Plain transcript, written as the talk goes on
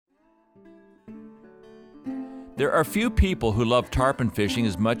There are few people who love tarpon fishing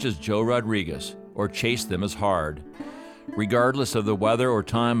as much as Joe Rodriguez, or chase them as hard. Regardless of the weather or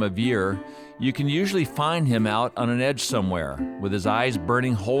time of year, you can usually find him out on an edge somewhere, with his eyes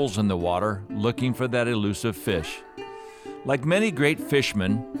burning holes in the water, looking for that elusive fish. Like many great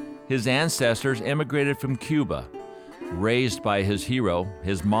fishermen, his ancestors immigrated from Cuba. Raised by his hero,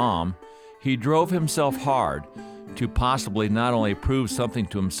 his mom, he drove himself hard to possibly not only prove something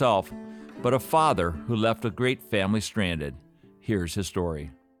to himself, but a father who left a great family stranded. Here's his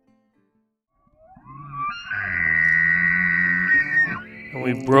story. And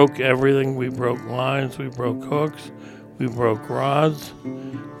we broke everything. We broke lines, we broke hooks, we broke rods,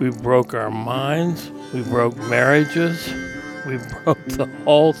 we broke our minds, we broke marriages, we broke the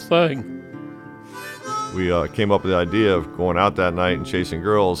whole thing. We came up with the idea of going out that night and chasing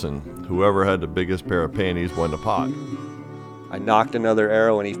girls, and whoever had the biggest pair of panties won the pot. I knocked another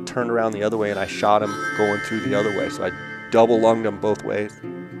arrow and he turned around the other way and I shot him going through the other way. So I double lunged him both ways.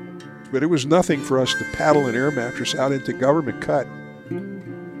 But it was nothing for us to paddle an air mattress out into Government Cut.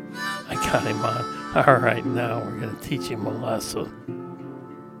 I got him on. All right, now we're going to teach him a lesson.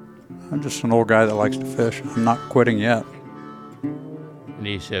 I'm just an old guy that likes to fish. I'm not quitting yet. And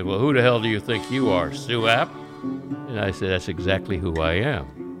he said, well, who the hell do you think you are, Suap? And I said, that's exactly who I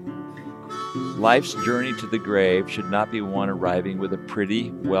am. Life's journey to the grave should not be one arriving with a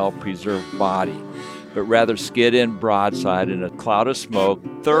pretty, well-preserved body, but rather skid in broadside in a cloud of smoke,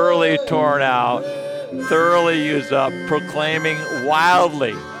 thoroughly torn out, thoroughly used up, proclaiming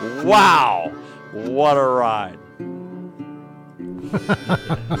wildly, wow, what a ride.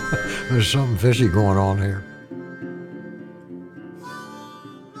 There's something fishy going on here.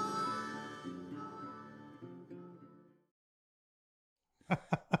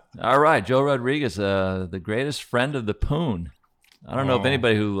 All right, Joe Rodriguez, the greatest friend of the Poon. I don't know of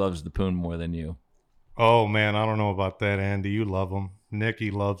anybody who loves the Poon more than you. Oh, man, I don't know about that, Andy. You love him.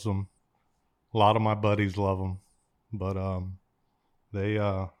 Nicky loves him. A lot of my buddies love him. But they,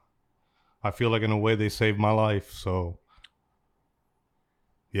 I feel like in a way they saved my life. So,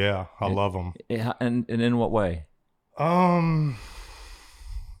 yeah, I love them. And in what way? You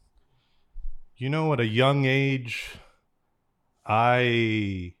know, at a young age,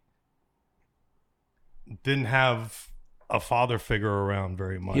 I didn't have a father figure around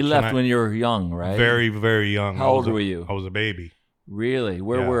very much. He left when you were young, right? Very, very young. How old were you? I was a baby. Really?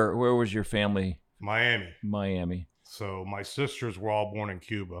 Where was your family? Miami. So my sisters were all born in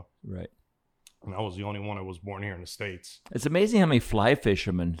Cuba. Right. And I was the only one that was born here in the States. It's amazing how many fly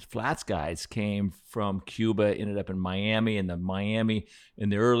fishermen, flats guys, came from Cuba, ended up in Miami, and the Miami in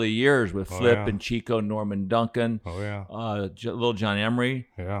the early years with Flip and Chico, Norman Duncan, little John Emery.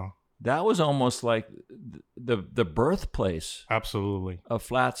 Yeah. That was almost like the birthplace. Absolutely. Of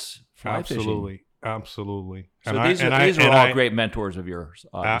flats fly fishing. Absolutely. So these are all great mentors of yours,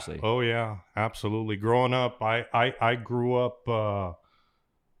 obviously. Oh, yeah. Absolutely. Growing up, I grew up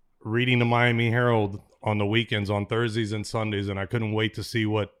reading the Miami Herald on the weekends, on Thursdays and Sundays, and I couldn't wait to see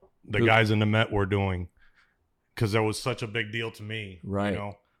what the guys in the Met were doing, because that was such a big deal to me. Right.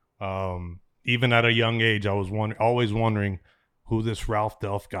 You know, even at a young age, I was always wondering who this Ralph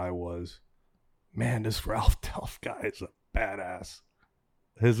Delf guy was. Man, this Ralph Delf guy is a badass.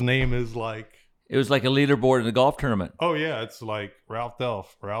 His name is like... It was like a leaderboard in a golf tournament. Oh, yeah. It's like Ralph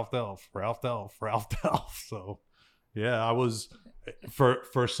Delf. So, yeah, I was...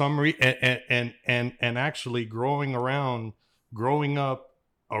 For some reason, and actually growing up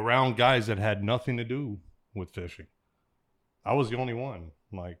around guys that had nothing to do with fishing. I was the only one.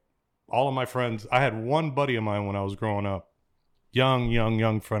 Like, all of my friends, I had one buddy of mine when I was growing up,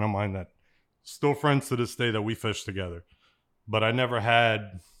 young friend of mine that still friends to this day, that we fished together. But I never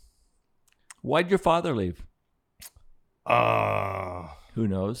had... Why'd your father leave? Who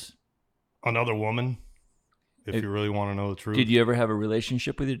knows? Another woman. If you really want to know the truth. Did you ever have a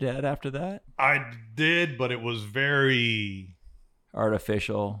relationship with your dad after that? I did, but it was very...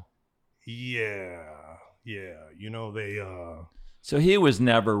 artificial. Yeah. You know, they... So he was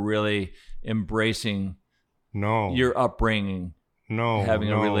never really embracing your upbringing.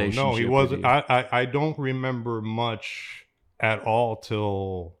 Having a relationship. No, he wasn't. I don't remember much at all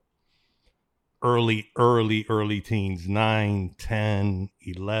till early teens. 9, 10,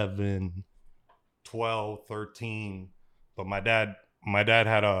 11... 12, 13, but my dad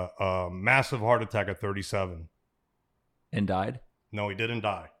had a massive heart attack at 37. And died? No, he didn't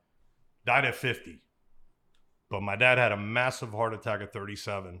die. Died at 50. But my dad had a massive heart attack at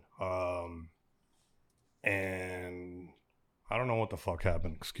 37. And I don't know what the fuck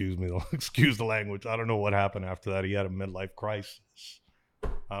happened. Excuse the language. I don't know what happened after that. He had a midlife crisis.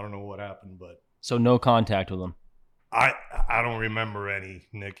 I don't know what happened, but... So no contact with him? I don't remember any,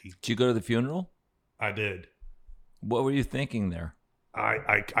 Nikki. Did you go to the funeral? I did. What were you thinking there?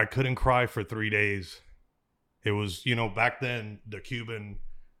 I couldn't cry for 3 days. It was, back then the Cuban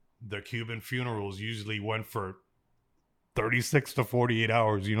funerals usually went for 36 to 48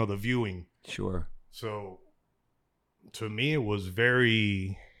 hours, the viewing. Sure. So to me it was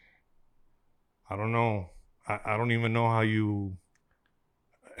very, I don't know. I don't even know how you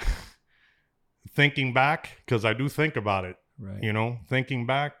thinking back, because I do think about it. Right. Thinking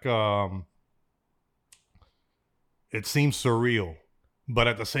back, it seems surreal. But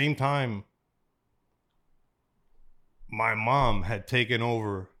at the same time, my mom had taken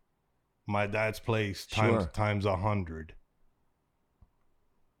over my dad's place times 100.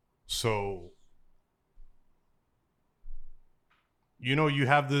 So, you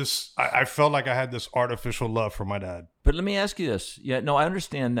have this, I felt like I had this artificial love for my dad. But let me ask you this. Yeah, no, I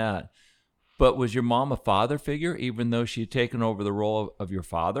understand that. But was your mom a father figure, even though she had taken over the role of your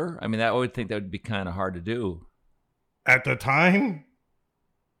father? I mean, I would think that would be kind of hard to do. At the time,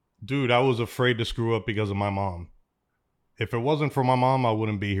 dude, I was afraid to screw up because of my mom. If it wasn't for my mom, I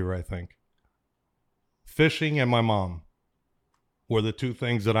wouldn't be here, I think. Fishing and my mom were the two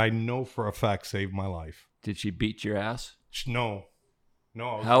things that I know for a fact saved my life. Did she beat your ass? No.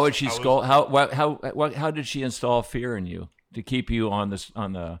 How would she scold? How did she install fear in you to keep you on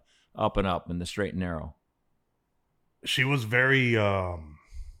the up and up and the straight and narrow? She was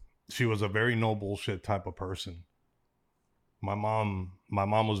she was a very no bullshit type of person. My mom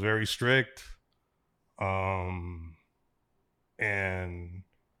was very strict. And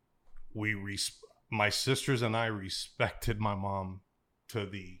my sisters and I respected my mom to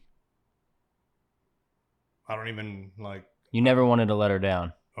I don't even like. You never wanted to let her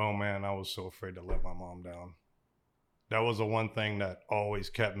down. Oh man, I was so afraid to let my mom down. That was the one thing that always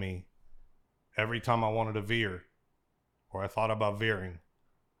kept me. Every time I wanted to veer, or I thought about veering,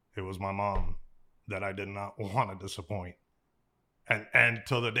 it was my mom that I did not want to disappoint. And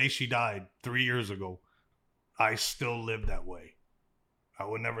till the day she died 3 years ago, I still lived that way. I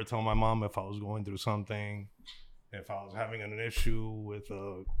would never tell my mom if I was going through something, if I was having an issue with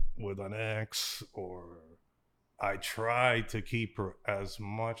an ex, or I tried to keep her as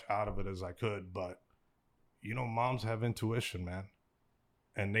much out of it as I could. But moms have intuition, man,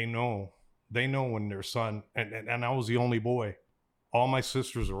 and they know when their son, and I was the only boy. All my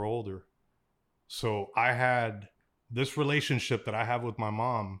sisters are older, so I had this relationship that I have with my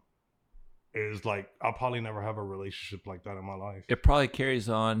mom is like, I'll probably never have a relationship like that in my life. It probably carries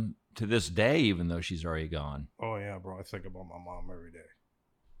on to this day, even though she's already gone. Oh yeah, bro. I think about my mom every day.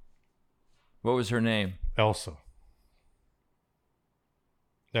 What was her name? Elsa.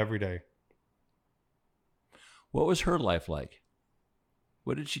 Every day. What was her life like?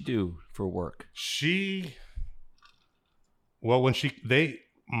 What did she do for work?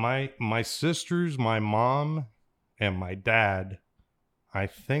 My sisters, my mom, and my dad, I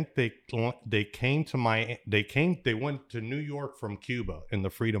think they went to New York from Cuba in the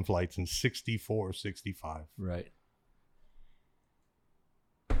Freedom Flights in 64, 65. Right.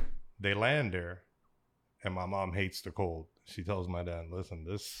 They land there, and my mom hates the cold. She tells my dad, listen,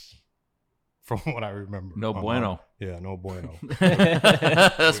 this, from what I remember. No bueno. No bueno.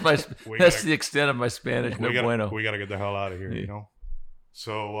 That's the extent of my Spanish. No bueno. We got to get the hell out of here,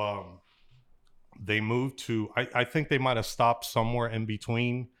 So they moved to, I think they might have stopped somewhere in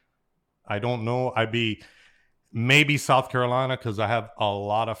between. I don't know. Maybe South Carolina, because I have a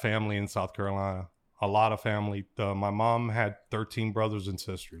lot of family in South Carolina. A lot of family. My mom had 13 brothers and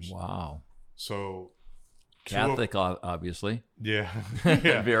sisters. Wow. So Catholic, obviously. Yeah.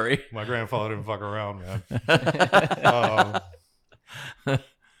 Very. My grandfather didn't fuck around, man.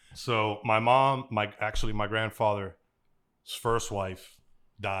 So my mom, my grandfather's first wife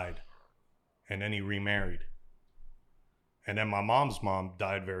died, and then he remarried. And then my mom's mom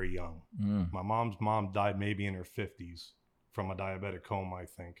died very young. My mom's mom died maybe in her 50s from a diabetic coma, I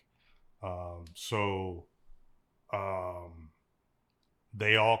think.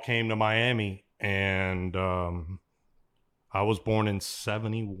 They all came to Miami, and I was born in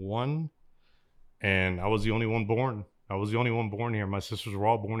 71, and I was the only one born. I was the only one born here. My sisters were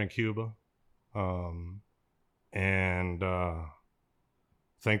all born in Cuba. And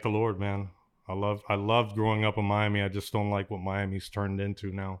thank the Lord, man. I loved growing up in Miami. I just don't like what Miami's turned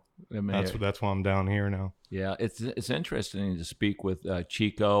into now. That's why I'm down here now. Yeah, it's interesting to speak with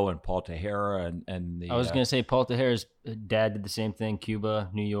Chico and Paul Tejera and the. I was going to say Paul Tejera's dad did the same thing. Cuba,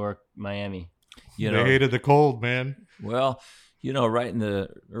 New York, Miami. They hated the cold, man. Well, right in the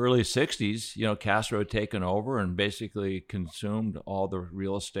early 60s, Castro had taken over and basically consumed all the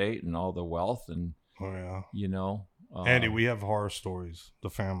real estate and all the wealth. And, Andy, we have horror stories. The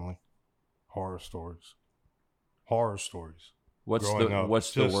family, horror stories. What's the up.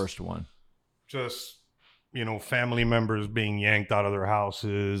 worst one? Just, family members being yanked out of their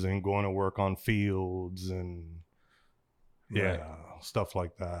houses and going to work on fields and stuff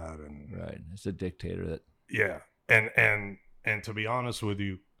like that. And right, it's a dictator that. Yeah, and to be honest with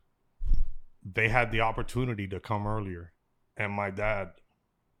you, they had the opportunity to come earlier, and my dad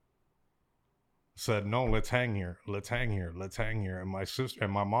said, "No, let's hang here. And my sister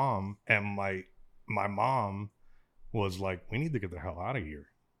and my mom and my mom was like, "We need to get the hell out of here."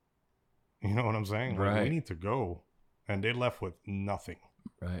 You know what I'm saying? Like, Right. we need to go. And they left with nothing.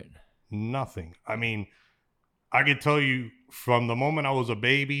 Right. Nothing. I mean, I can tell you from the moment I was a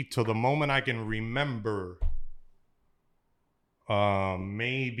baby to the moment I can remember,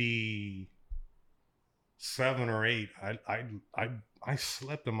 maybe 7 or 8, I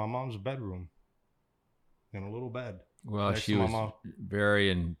slept in my mom's bedroom in a little bed. Well, next she to my was mom. very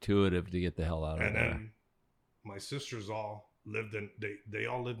intuitive to get the hell out of And there. then my sisters all lived in they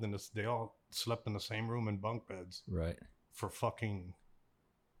all lived in this, they all slept in the same room in bunk beds Right. for fucking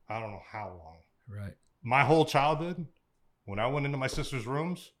I don't know how long. Right. My whole childhood, when I went into my sister's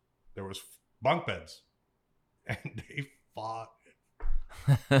rooms, there was bunk beds, and they fought.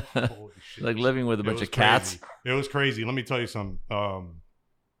 Holy shit! Like living with a It bunch was of cats. crazy. It was crazy. Let me tell you something.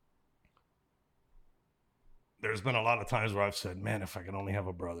 There's been a lot of times where I've said, "Man, if I could only have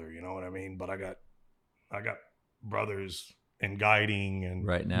a brother," you know what I mean? But I got brothers in guiding and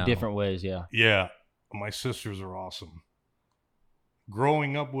Right now. Different ways, yeah. yeah, my sisters are awesome.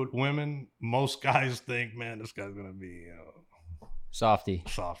 Growing up with women, most guys think, man, this guy's gonna be Softy.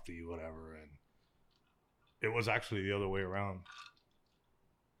 whatever, and it was actually the other way around.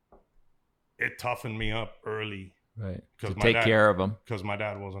 It toughened me up early Right. To 'cause my take dad- care of them. because my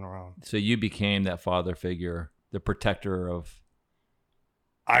dad wasn't around. So you became that father figure, the protector of.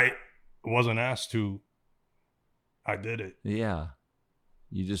 I wasn't asked to. I did it. Yeah.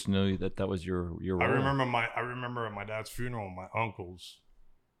 You just knew that was your role. I remember at my dad's funeral, my uncles.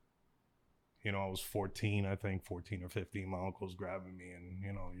 I was 14, I think 14 or 15. My uncle's grabbing me, and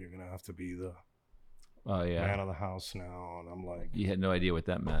you're gonna have to be the Oh yeah. man of the house now. And I'm like, You had no idea what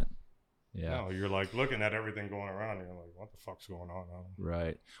that meant. Yeah. no, you're like looking at everything going around. And you're like, what the fuck's going on?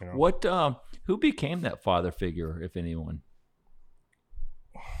 Right. You know? What? Who became that father figure, if anyone,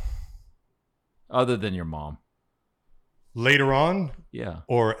 other than your mom? Later on, Yeah.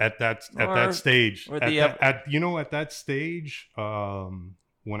 or at that stage, or at the that, at that stage,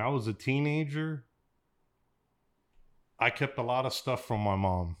 when I was a teenager, I kept a lot of stuff from my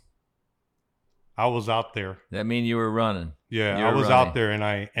mom. I was out there. That mean you were running. Yeah, You I were was running. out there,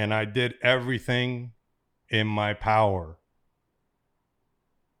 and I did everything in my power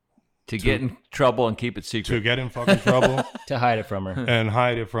To get in trouble and keep it secret. to get in fucking trouble To hide it from her. and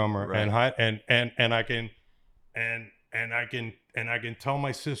hide it from her, Right. and hide and I can tell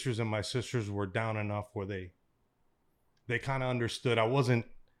my sisters, and my sisters were down enough where they kind of understood I wasn't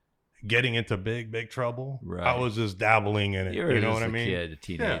getting into big trouble. Right. I was just dabbling in it. You were You know just what I a mean? kid, a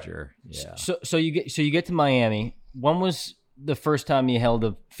teenager. Yeah. So you get to Miami. When was the first time you held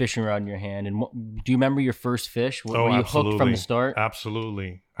a fishing rod in your hand? And do you remember your first fish? Were you hooked from the start?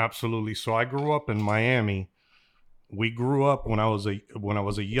 Absolutely. So I grew up in Miami. We grew up when I was a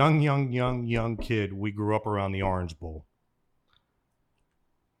young kid. We grew up around the Orange Bowl,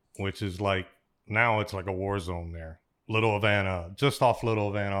 which is like now it's like a war zone there. Little Havana, just off Little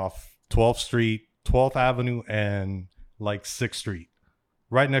Havana, off 12th Street, 12th Avenue, and like 6th Street,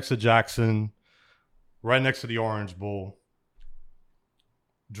 right next to Jackson, right next to the Orange Bowl.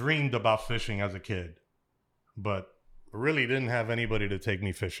 Dreamed about fishing as a kid, but really didn't have anybody to take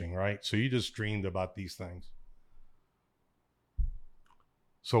me fishing, right? So you just dreamed about these things.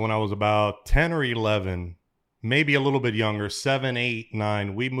 So when I was about 10 or 11, maybe a little bit younger, 7, 8,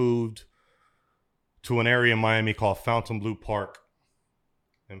 9, we moved to an area in Miami called Fontainebleau Park.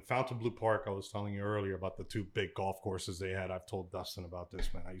 And Fontainebleau Park, I was telling you earlier about the 2 big golf courses they had. I've told Dustin about this,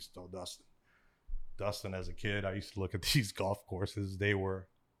 man. I used to tell Dustin as a kid, I used to look at these golf courses. They were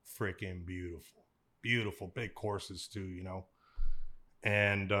freaking beautiful. Beautiful, big courses too,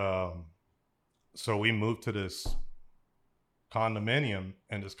 And so we moved to this condominium,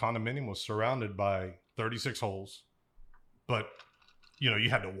 and this condominium was surrounded by 36 holes. But, you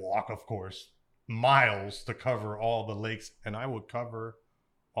had to walk, of course, miles to cover all the lakes. And I would cover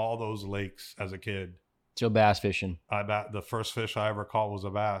all those lakes as a kid. So bass fishing. The first fish I ever caught was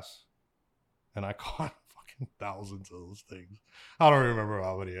a bass. And I caught fucking thousands of those things. I don't remember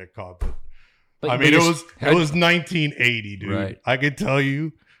how many I caught, but I mean, it was 1980, dude. Right. I could tell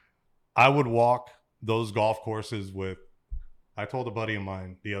you, I would walk those golf courses with, I told a buddy of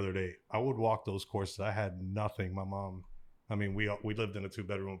mine the other day, I would walk those courses. I had nothing. My mom, I mean, we lived in a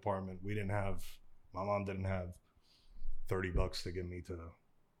 2-bedroom apartment. My mom didn't have $30 to give me to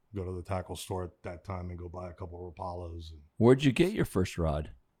go to the tackle store at that time and go buy a couple of Rapalas. Where'd you get your first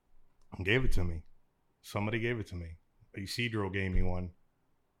rod? Gave it to me. Somebody gave it to me. Isidro gave me one.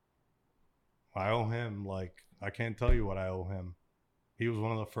 I owe him, I can't tell you what I owe him. He was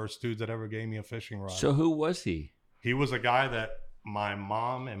one of the first dudes that ever gave me a fishing rod. So who was he? He was a guy that my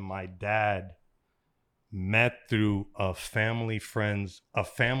mom and my dad met through a family friend of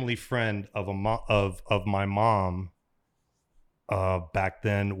my mom. Back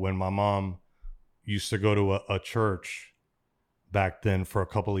then, when my mom used to go to a church back then for a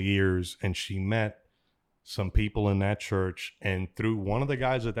couple of years, and she met some people in that church, and through one of the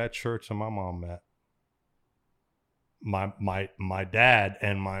guys at that church that my mom met, my dad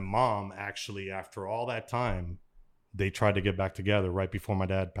and my mom actually, after all that time, they tried to get back together right before my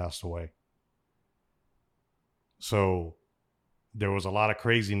dad passed away. So there was a lot of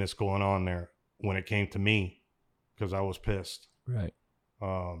craziness going on there when it came to me, because I was pissed. Right.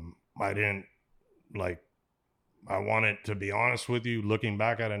 I didn't I wanted to be honest with you, looking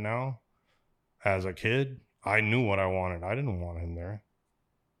back at it now, as a kid, I knew what I wanted. I didn't want him there.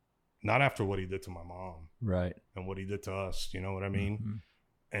 Not after what he did to my mom. Right. And what he did to us, you know what I mean?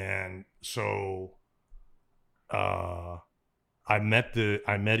 Mm-hmm. And so I met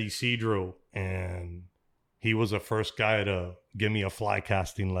Isidro, and he was the first guy to give me a fly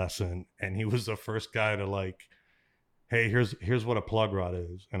casting lesson, and he was the first guy to hey, here's what a plug rod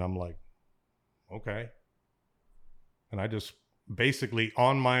is. And I'm like, okay. And I just basically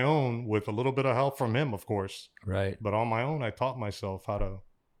on my own, with a little bit of help from him, of course. Right. But on my own, I taught myself how to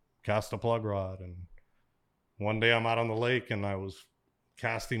cast a plug rod. And one day I'm out on the lake, and I was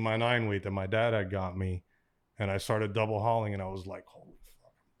casting my 9-weight that my dad had got me, and I started double hauling, and I was like, holy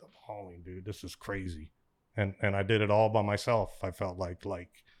fuck, I'm double hauling, dude. This is crazy. And I did it all by myself. I felt like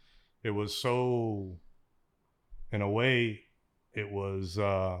it was so, in a way, it was,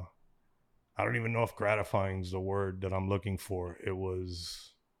 I don't even know if gratifying is the word that I'm looking for. It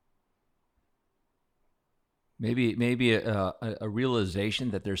was maybe a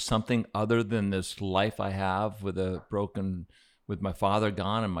realization that there's something other than this life I have with my father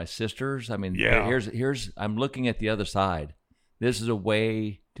gone and my sisters. I mean, yeah. Here's I'm looking at the other side. This is a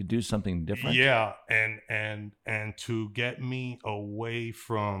way to do something different. Yeah, and to get me away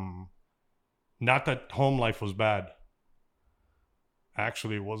from, not that home life was bad.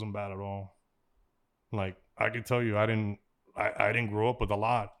 Actually, it wasn't bad at all. I can tell you, I didn't grow up with a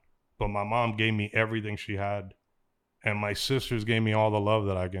lot, but my mom gave me everything she had, and my sisters gave me all the love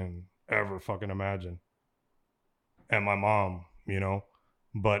that I can ever fucking imagine. And my mom,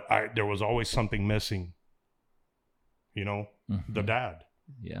 but there was always something missing, mm-hmm. the dad.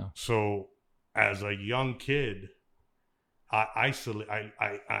 Yeah. So as a young kid, Croca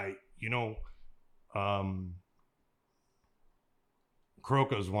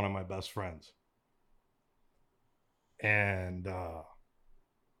is one of my best friends. And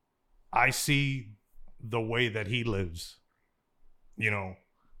I see the way that he lives,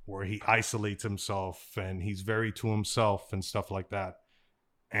 where he isolates himself and he's very to himself and stuff like that.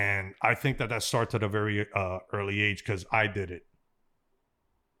 And I think that starts at a very early age, because I did it.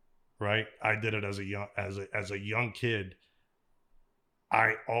 Right? I did it as a young kid.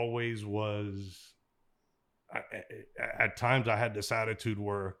 I always was. At times, I had this attitude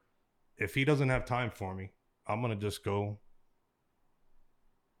where, if he doesn't have time for me, I'm gonna just go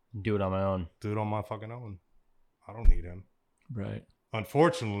do it on my own. Do it on my fucking own. I don't need him. Right.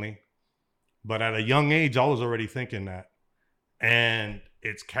 Unfortunately, but at a young age, I was already thinking that, and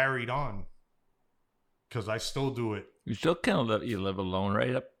it's carried on, because I still do it. You still kind of live alone,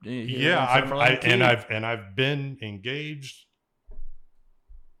 right? Up. Yeah, I've been engaged.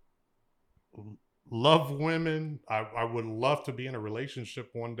 Love women. I would love to be in a relationship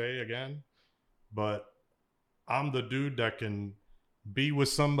one day again, but I'm the dude that can be with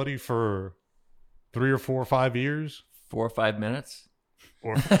somebody for 3 or 4 or 5 years. 4 or 5 minutes?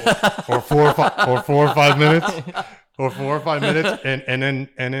 Or 4 or 5 minutes. Or 4 or 5 minutes,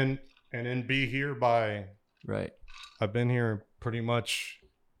 and then be here by. Right. I've been here pretty much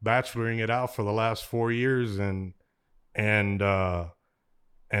bacheloring it out for the last 4 years, and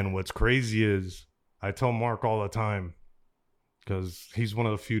what's crazy is, I tell Mark all the time, because he's one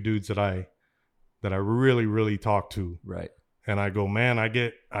of the few dudes that I really, really talk to. Right. And I go, man, I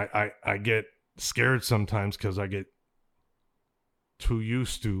get scared sometimes, because I get too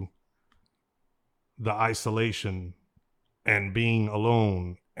used to the isolation and being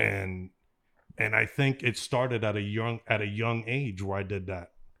alone and And I think it started at a young age where I did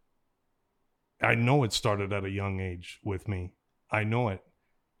that. I know it started at a young age with me. I know it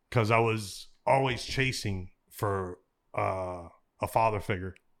because I was always chasing for a father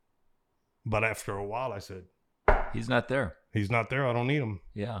figure. But after a while, I said, he's not there. He's not there. I don't need him.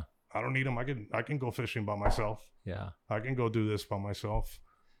 Yeah. I don't need him. I can go fishing by myself. Yeah. I can go do this by myself.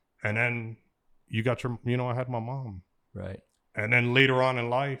 And then you got I had my mom. Right. And then later on in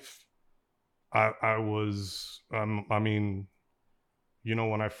life, I was, when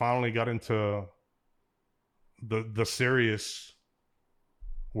I finally got into the serious,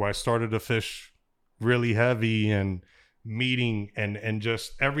 where I started to fish really heavy and meeting and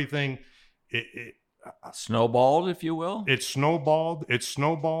just everything, it snowballed, if you will. It snowballed.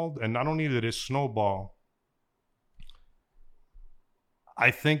 And not only did it snowball,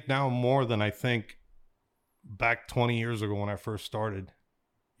 I think now more than I think back 20 years ago when I first started.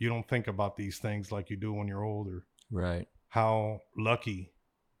 You don't think about these things like you do when you're older. Right. How lucky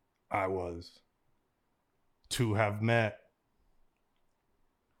I was to have met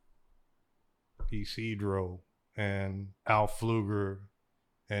Isidro and Al Pfluger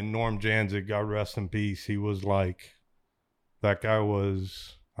and Norm Janzik, God rest in peace. He was like, that guy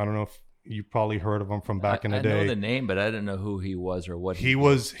was, I don't know if you probably heard of him from back in the day. I know the name, but I didn't know who he was or what he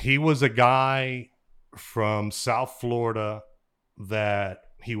was. He was a guy from South Florida that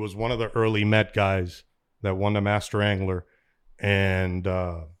he was one of the early Met guys that won the Master Angler. And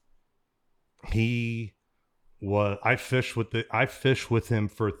I fished with him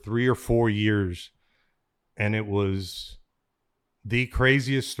for 3 or 4 years. And it was the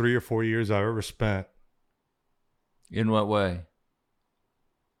craziest 3 or 4 years I've ever spent. In what way?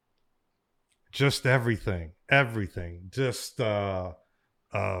 Just everything. Just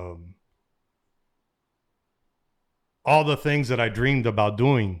all the things that I dreamed about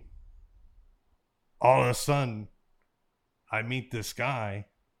doing. All of a sudden, I meet this guy,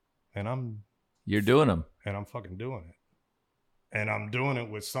 and you're doing them, and I'm fucking doing it, and I'm doing it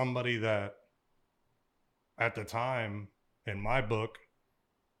with somebody that, at the time, in my book,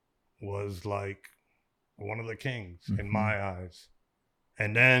 was like one of the kings in my eyes,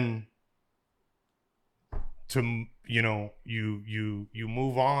 and then to you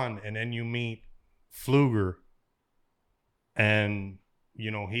move on, and then you meet Pfluger. And,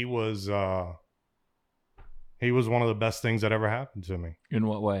 he was one of the best things that ever happened to me. In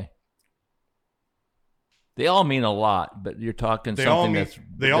what way? They all mean a lot, but you're talking They something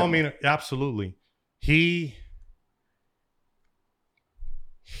all mean absolutely. He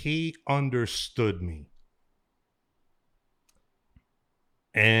understood me.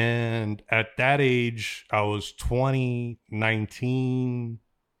 And at that age, I was 20, 19,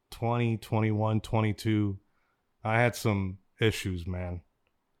 20, 21, 22. I had some issues, man.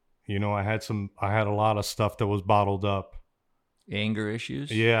 I had a lot of stuff that was bottled up. Anger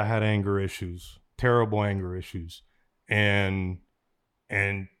issues? Yeah, I had anger issues. Terrible anger issues. And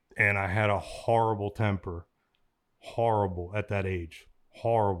I had a horrible temper. Horrible at that age.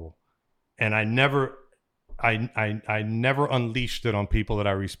 Horrible. And I never unleashed it on people that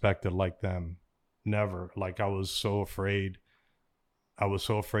I respected like them. Never. Like, I was so afraid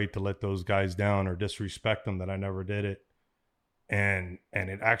to let those guys down or disrespect them that I never did it. And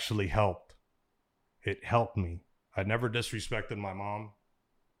it actually helped. It helped me. I never disrespected my mom.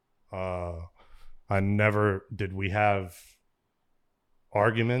 I never did we have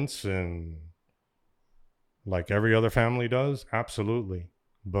arguments and like every other family does? Absolutely.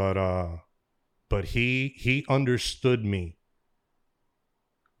 But he understood me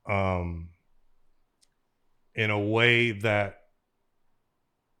in a way that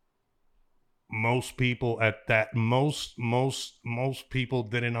most people most people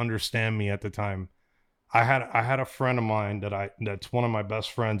didn't understand me at the time. I had a friend of mine that's one of my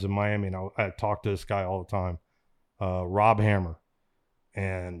best friends in Miami, and I talk to this guy all the time, Rob Hammer,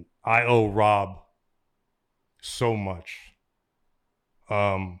 and I owe Rob so much.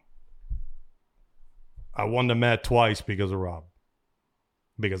 I won the Met twice because of Rob,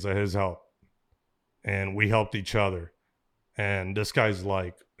 because of his help, and we helped each other. And this guy's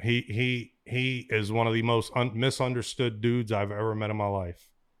like, he is one of the most misunderstood dudes I've ever met in my life.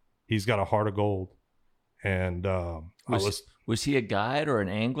 He's got a heart of gold. And was he a guide or an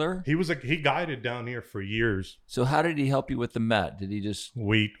angler? He guided down here for years. So how did he help you with the Met? Did he just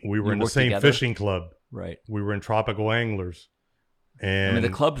we were in the same together? Fishing club. Right. We were in Tropical Anglers. And the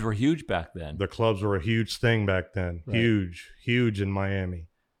clubs were huge back then. The clubs were a huge thing back then. Right. Huge in Miami.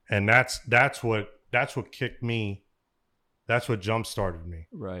 And that's what kicked me. That's what jump started me.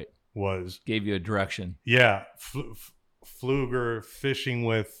 Right. Gave you a direction. Yeah. Pfluger, fishing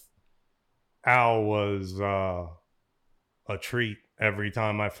with Al was a treat every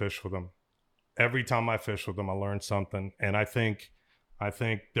time I fished with him. Every time I fished with him, I learned something. And I think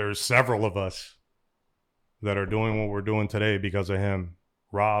there's several of us that are doing what we're doing today because of him.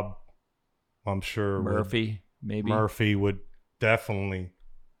 Rob, I'm sure. Murphy, maybe. Murphy would definitely.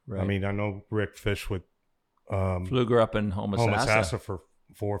 Right. I mean, I know Rick fished with Pfluger up in Homosassa for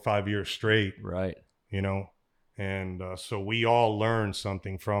 4 or 5 years straight. Right. You know, and so we all learned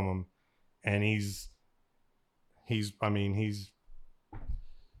something from him. And he's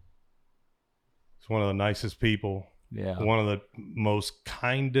one of the nicest people. Yeah. One of the most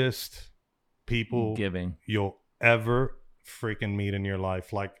kindest people you'll ever freaking meet in your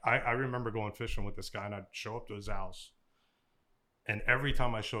life. Like I remember going fishing with this guy, and I'd show up to his house, and every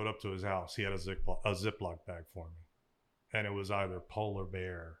time I showed up to his house, he had a Ziploc bag for me, and it was either polar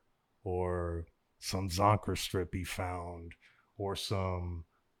bear or some zonker strip he found or some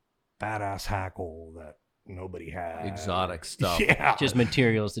badass hackle that nobody had. Exotic stuff. Yeah. Just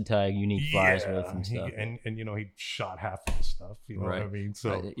materials to tie unique flies with and stuff. And you know, he shot half of the stuff. You know what I mean?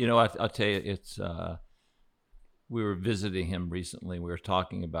 So you know, I'll tell you, it's we were visiting him recently. We were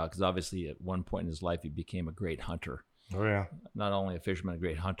talking about, because obviously at one point in his life he became a great hunter. Oh yeah. Not only a fisherman, a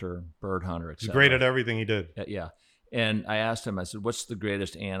great hunter, bird hunter, etc. He's great at everything he did. Yeah. And I asked him, I said, what's the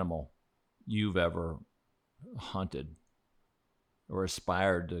greatest animal you've ever hunted or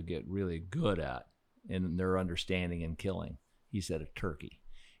aspired to get really good at in their understanding and killing? He said a turkey.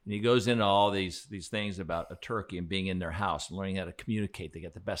 And he goes into all these things about a turkey and being in their house and learning how to communicate. They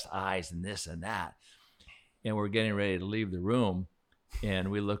got the best eyes and this and that. And we're getting ready to leave the room, and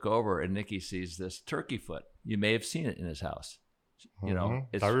we look over, and Nicky sees this turkey foot. You may have seen it in his house. You know,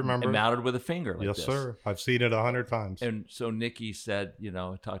 it's I remember mounted with a finger like yes, this. Yes, sir. I've seen it 100 times. And so Nicky said, you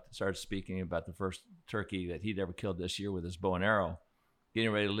know, started speaking about the first turkey that he'd ever killed this year with his bow and arrow,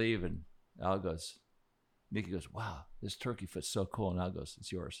 getting ready to leave. And Nicky goes, wow, this turkey foot's so cool. And Al goes,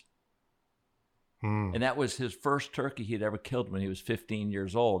 it's yours. And that was his first turkey he'd ever killed when he was 15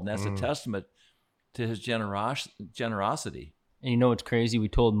 years old. And that's a testament to his generosity. And you know what's crazy? We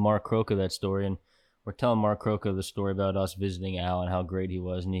told Mark Croca that story, and we're telling Mark Croca the story about us visiting Al and how great he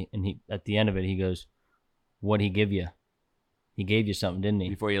was. And he at the end of it, he goes, what'd he give you? He gave you something, didn't he?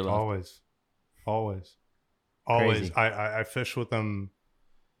 Before you left. Always. Crazy. I fished with him.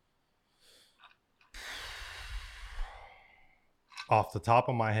 Off the top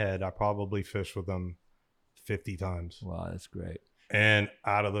of my head, I probably fished with him 50 times. Wow, that's great. And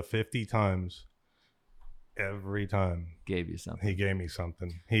out of the 50 times, every time gave you something. He gave me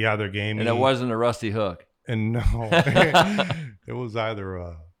something. He either gave me, and it wasn't a rusty hook. And no, it was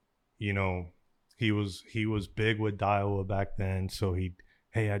either you know, he was big with Daiwa back then, so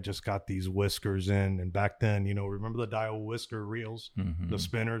hey, I just got these whiskers in, and back then, you know, remember the Daiwa whisker reels, the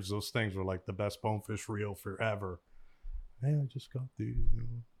spinners? Those things were like the best bonefish reel forever. Hey, I just got these. You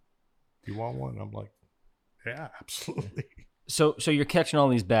know, do you want one? I'm like, yeah, absolutely. So you're catching all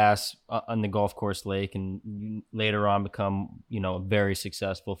these bass on the golf course lake, and you later on become, you know, a very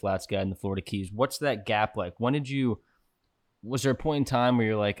successful flats guide in the Florida Keys. What's that gap like? Was there a point in time where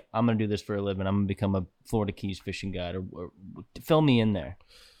you're like, I'm going to do this for a living, I'm going to become a Florida Keys fishing guide, or fill me in there?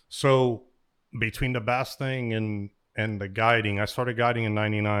 So between the bass thing and the guiding, I started guiding in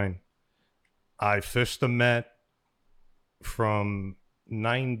 99. I fished the Met from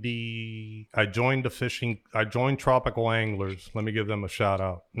 90. I joined Tropical Anglers. Let me give them a shout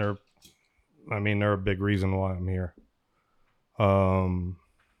out. They're a big reason why I'm here.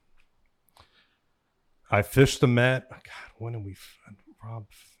 I fished the Met. God, when did we?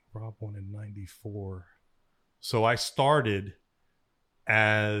 Rob won in 94. So I started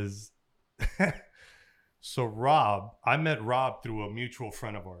as. So Rob, I met Rob through a mutual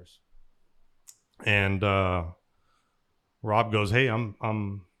friend of ours, and Rob goes, hey,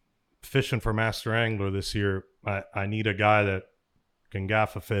 I'm fishing for Master Angler this year. I need a guy that can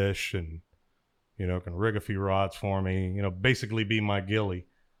gaff a fish and, you know, can rig a few rods for me, you know, basically be my ghillie.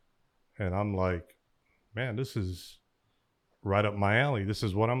 And I'm like, man, this is right up my alley. This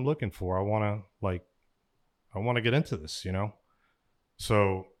is what I'm looking for. I want to get into this, you know?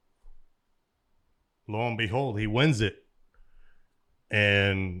 So lo and behold, he wins it.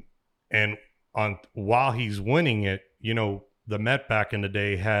 And while he's winning it, you know, the Met back in the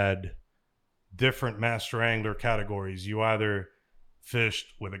day had different Master Angler categories. You either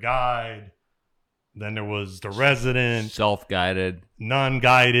fished with a guide, then there was the resident, self-guided,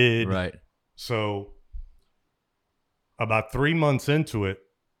 non-guided. Right. So about 3 months into it,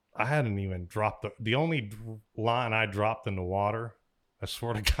 I hadn't even dropped the only line I dropped in the water. I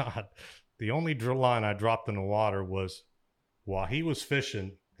swear to God, the only line I dropped in the water was while he was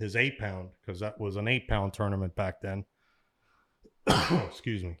fishing his 8-pound, because that was an 8-pound tournament back then.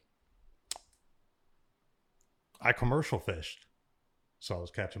 Excuse me. I commercial fished. So I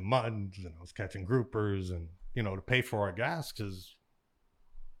was catching muttons and I was catching groupers and, to pay for our gas because,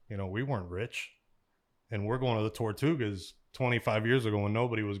 we weren't rich. And we're going to the Tortugas 25 years ago when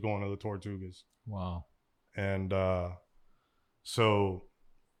nobody was going to the Tortugas. Wow. And so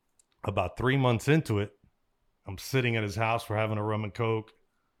about 3 months into it, I'm sitting at his house. We're having a rum and coke.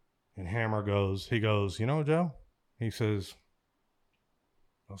 And Hammer goes, Joe? He says,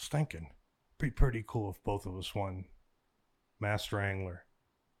 I was thinking, it'd be pretty cool if both of us won Master Angler.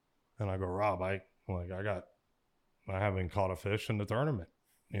 And I go, Rob, I haven't caught a fish in the tournament.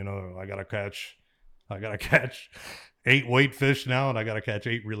 I gotta catch 8 weight fish now, and I gotta catch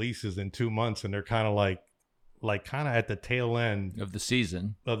 8 releases in 2 months, and they're kind of like kind of at the tail end of the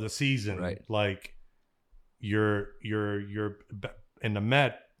season. Right. Like you're in the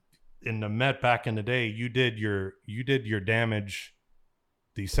Met back in the day, you did your damage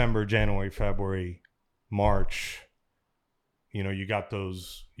December, January, February, March. You got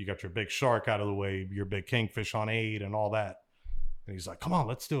your big shark out of the way, your big kingfish on 8 and all that. And he's like, come on,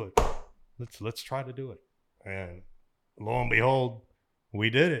 let's do it. Let's try to do it. And lo and behold, we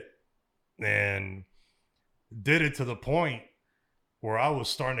did it. And did it to the point where I was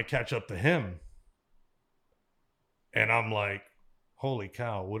starting to catch up to him. And I'm like, holy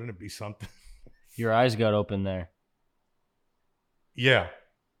cow, wouldn't it be something? Your eyes got open there. Yeah.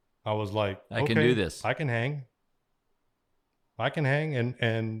 I was like, I can do this. I can hang and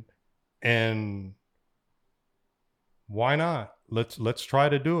why not? Let's try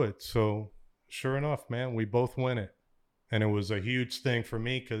to do it. So sure enough, man, we both win it. And it was a huge thing for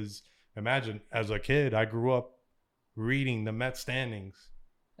me because imagine as a kid, I grew up reading the Met standings.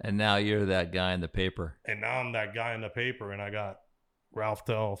 And now you're that guy in the paper. And now I'm that guy in the paper, and I got Ralph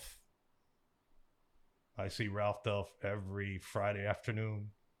Delf. I see Ralph Delf every Friday afternoon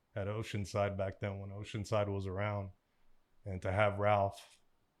at Oceanside back then when Oceanside was around. And to have Ralph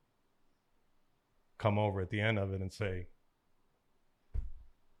come over at the end of it and say,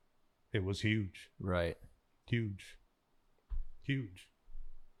 it was huge. Right. Huge. It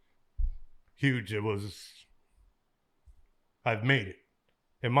was, I've made it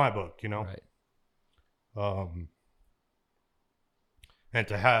in my book, Right. And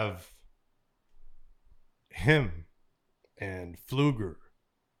to have him and Pfluger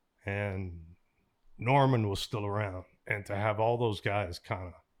and Norman was still around, and to have all those guys kind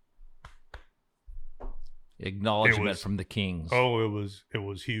of acknowledgement from the Kings. Oh, it was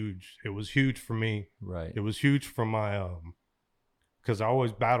huge. It was huge for me. Right. It was huge for my because I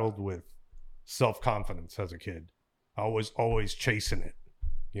always battled with self-confidence as a kid. I was always chasing it.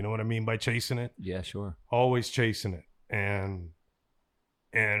 You know what I mean by chasing it? Yeah, sure. Always chasing it.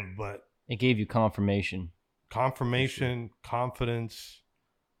 But it gave you confirmation, confidence,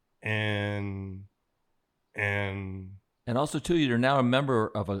 and also too, you're now a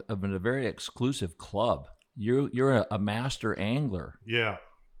member of a very exclusive club. You're a master angler. Yeah.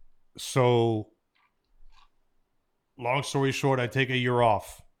 So, long story short, I take a year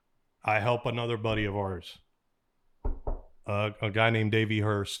off. I help another buddy of ours, a guy named Davey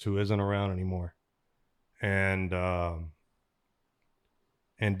Hurst, who isn't around anymore, and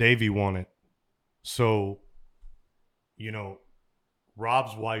Davey won it. So,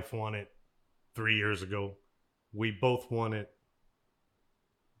 Rob's wife won it 3 years ago. We both won it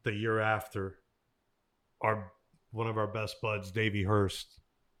the year after. One of our best buds, Davey Hurst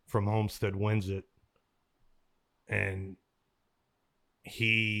from Homestead, wins it. And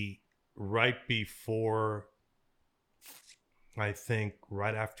he, right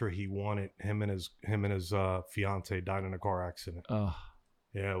after he won it, him and his fiance died in a car accident. Oh.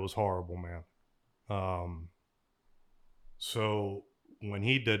 Yeah, it was horrible, man. So when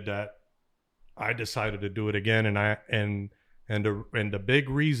he did that, I decided to do it again, and the big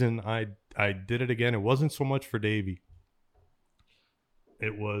reason I did it again, it wasn't so much for Davey.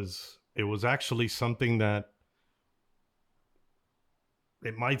 It was actually something that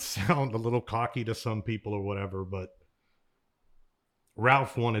it might sound a little cocky to some people or whatever, but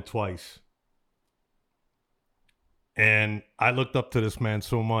Ralph won it twice. And I looked up to this man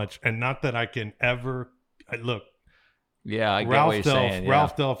so much, and not that I can ever look. Yeah, I get what you're saying. Yeah.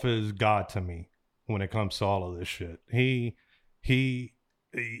 Ralph Delf is God to me when it comes to all of this shit. He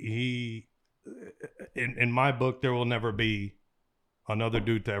in my book, there will never be another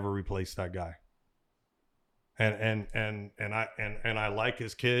dude to ever replace that guy. And I like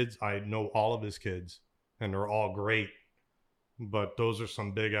his kids. I know all of his kids, and they're all great. But those are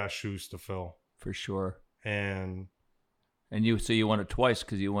some big ass shoes to fill. For sure. And And so you won it twice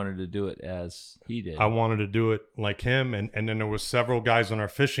because you wanted to do it as he did. I wanted to do it like him, and then there was several guys on our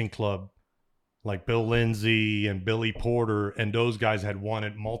fishing club, like Bill Lindsay and Billy Porter, and those guys had won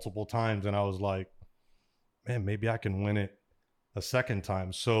it multiple times, and I was like, man, maybe I can win it a second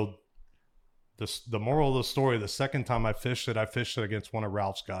time. So the moral of the story, the second time I fished it against one of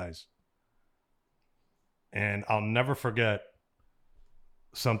Ralph's guys. And I'll never forget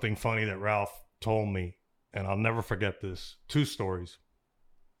something funny that Ralph told me, and I'll never forget this. 2 stories.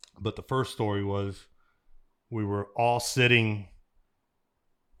 But the first story was we were all sitting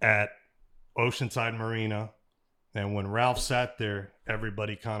at Oceanside Marina, and when Ralph sat there,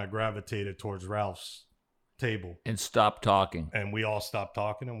 everybody kind of gravitated towards Ralph's table. And stopped talking. And we all stopped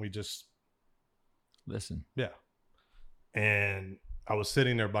talking, and we just... Listen. Yeah. And I was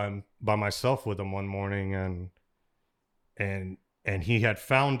sitting there by myself with him one morning, and he had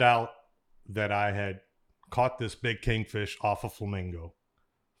found out that I had caught this big kingfish off a flamingo.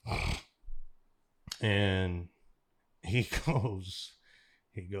 And he goes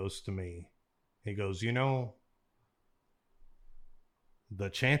to me, he goes, you know, the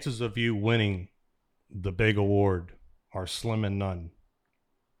chances of you winning the big award are slim and none.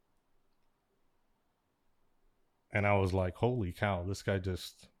 And I was like, holy cow, this guy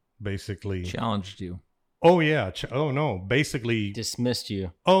just basically challenged you. Oh yeah. Oh no. Basically dismissed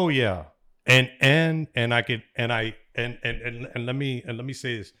you. Oh yeah. And I could, and let me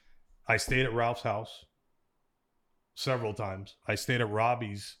say this. I stayed at Ralph's house several times. I stayed at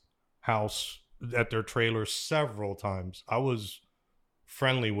Robbie's house at their trailer several times. I was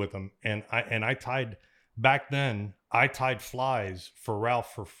friendly with them, and I tied, back then I tied flies for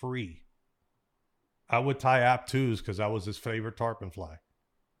Ralph for free. I would tie Aptus because that was his favorite tarpon fly.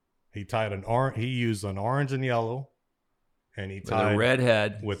 He tied he used an orange and yellow, and he tied with a red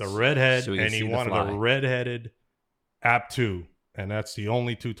head. With a red head, so and he wanted a red-headed Aptu, and that's the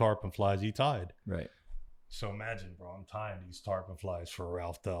only 2 tarpon flies he tied. Right. So imagine, bro, I'm tying these tarpon flies for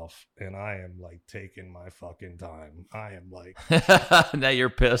Ralph Delf, and I am like taking my fucking time. I am like, now you're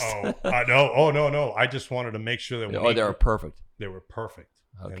pissed. Oh, I know. Oh no. I just wanted to make sure that they were perfect. They were perfect.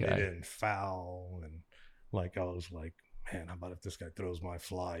 Okay. And they didn't foul, and like I was like, man, how about if this guy throws my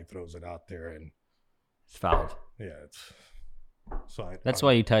fly, throws it out there, and it's fouled? Yeah, it's. So that's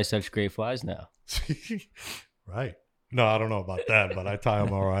why you tie such great flies now. Right. No, I don't know about that, but I tie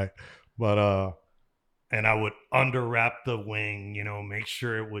them all right. But and I would underwrap the wing, you know, make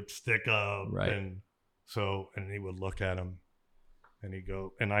sure it would stick up. Right. And he would look at him, and he'd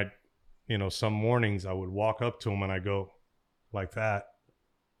go, and I, you know, some mornings I would walk up to him and I go like that,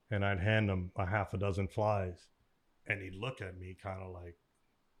 and I'd hand him a half a dozen flies, and he'd look at me kind of like,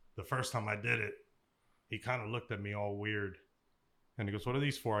 the first time I did it, he kind of looked at me all weird, and he goes, "What are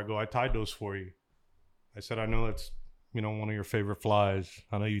these for?" I go, "I tied those for you." I said, "I know it's, you know, one of your favorite flies.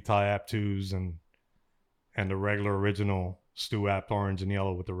 I know you tie Aptus and the regular original Stu Apt orange and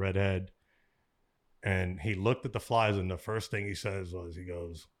yellow with the red head." And he looked at the flies, and the first thing he says was, he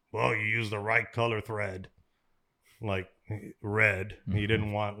goes, "Well, you used the right color thread, like red." Mm-hmm. He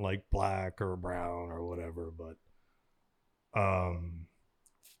didn't want like black or brown or whatever, but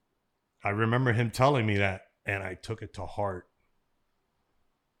I remember him telling me that, and I took it to heart.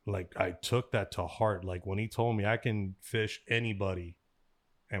 Like, I took that to heart. Like, when he told me I can fish anybody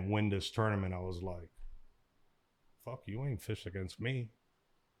and win this tournament, I was like, fuck, you ain't fished against me.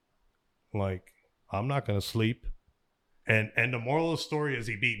 Like, I'm not going to sleep. And the moral of the story is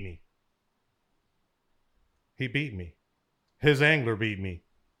he beat me. He beat me. His angler beat me.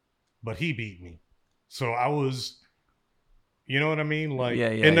 But he beat me. So I was, you know what I mean? Like,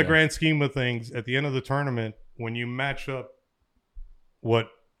 in the grand scheme of things, at the end of the tournament, when you match up what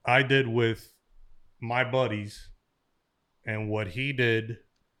I did with my buddies and what he did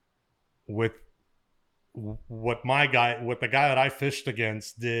with what the guy that I fished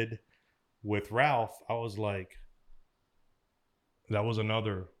against did with Ralph, I was like, that was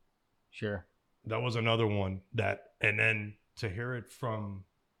another. Sure. That was another one that, and then to hear it from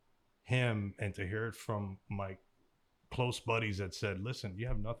him and to hear it from my close buddies that said, listen, you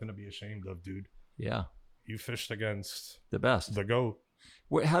have nothing to be ashamed of, dude. Yeah. You fished against the best, the GOAT.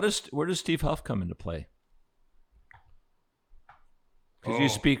 Where does Steve Huff come into play? Because you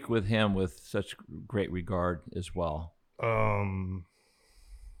speak with him with such great regard as well.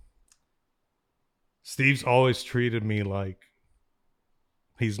 Steve's always treated me like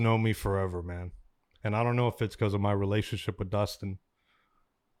he's known me forever, man. And I don't know if it's because of my relationship with Dustin,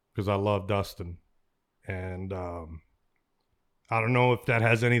 because I love Dustin. And I don't know if that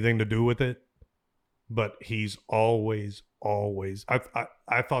has anything to do with it, but he's always.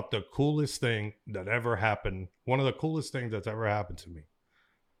 I thought the coolest thing that ever happened, one of the coolest things that's ever happened to me,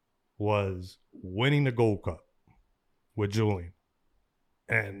 was winning the Gold Cup with Julian.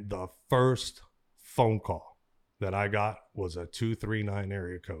 And the first phone call that I got was a 239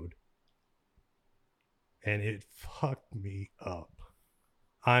 area code. And it fucked me up.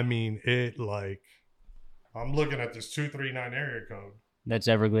 I mean, I'm looking at this 239 area code. That's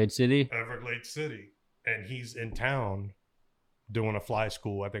Everglades City? Everglades City. And he's in town doing a fly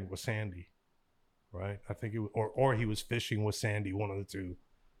school, I think, with Sandy. Right? I think or he was fishing with Sandy, one of the two.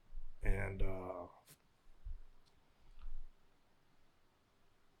 And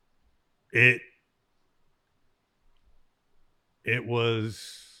it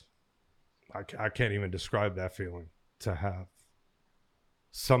was, I can't even describe that feeling, to have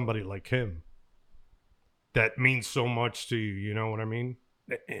somebody like him that means so much to you. You know what I mean?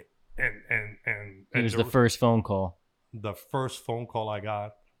 And it was the first phone call. The first phone call I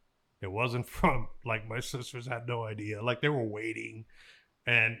got, it wasn't from, like, my sisters had no idea. Like, they were waiting.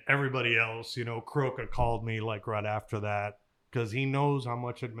 And everybody else, you know, Crook had called me, like, right after that, because he knows how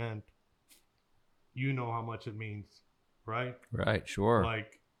much it meant. You know how much it means, right? Right, sure.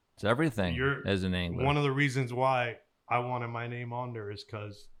 Like, it's everything as an angler. One of the reasons why I wanted my name on there is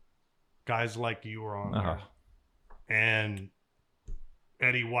because guys like you were on there. And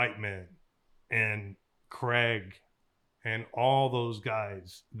Eddie Whiteman and Craig and all those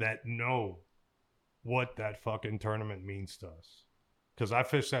guys that know what that fucking tournament means to us. Because I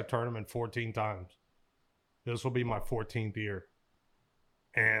fished that tournament 14 times. This will be my 14th year.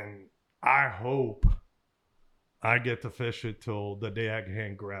 And I hope I get to fish it till the day I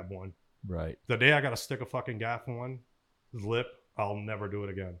can grab one. Right. The day I got to stick a fucking gaff in one, lip, I'll never do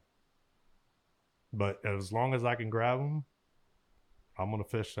it again. But as long as I can grab them, I'm going to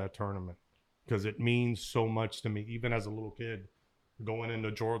fish that tournament. Because it means so much to me, even as a little kid, going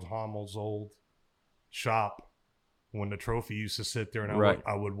into George Hommel's old shop when the trophy used to sit there, and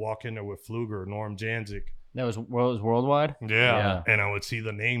I would walk in there with Pfluger, Norm Janzik. That was worldwide? Yeah. And I would see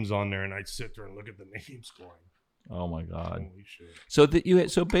the names on there, and I'd sit there and look at the names going, oh my God. Holy shit.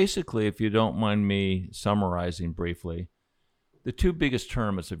 So basically, if you don't mind me summarizing briefly, the two biggest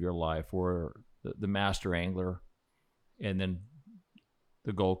tournaments of your life were the Master Angler and then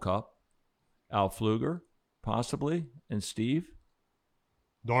the Gold Cup. Al Pfluger, possibly, and Steve.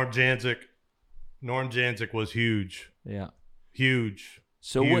 Norm Janzik was huge. Yeah. Huge.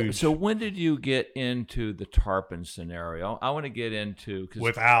 So huge. When did you get into the tarpon scenario? I want to get into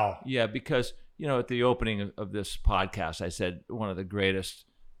with Al. Yeah, because at the opening of this podcast, I said one of the greatest,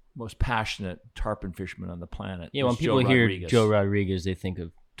 most passionate tarpon fishermen on the planet. Yeah, when people hear Joe Rodriguez, they think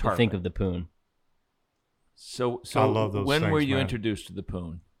of the Poon. So I love those when things, were you man. introduced to the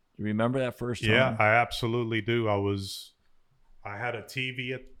Poon? Do you remember that first time? Yeah, I absolutely do. I had a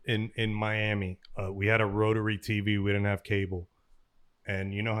TV in Miami. We had a rotary TV. We didn't have cable.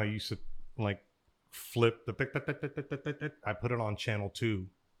 And you know how you used to like flip the I put it on channel 2.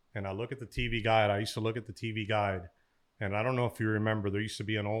 And I look at the TV guide. I used to look at the TV guide. And I don't know if you remember, there used to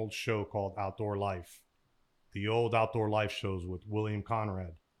be an old show called Outdoor Life. The old Outdoor Life shows with William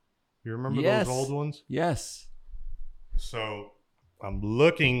Conrad. You remember those old ones? Yes. So I'm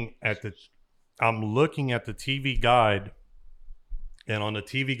looking at the TV guide, and on the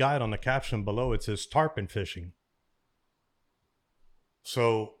TV guide, on the caption below, it says tarpon fishing.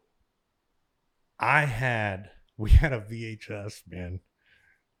 So we had a VHS, man.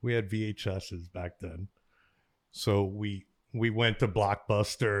 We had VHSs back then. So we went to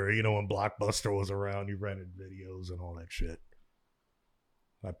Blockbuster, when Blockbuster was around, you rented videos and all that shit.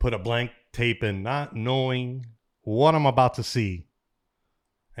 I put a blank tape in, not knowing what I'm about to see.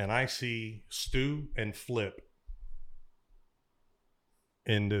 And I see Stu and Flip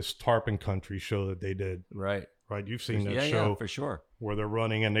in this Tarpon Country show that they did. Right. You've seen that show. Yeah, for sure. Where they're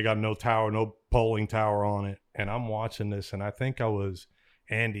running and they got no tower, no polling tower on it. And I'm watching this, and I think I was,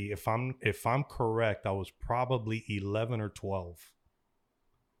 Andy, if I'm correct, I was probably 11 or 12.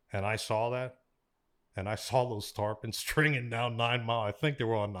 And I saw that. And I saw those tarpon stringing down 9 Mile. I think they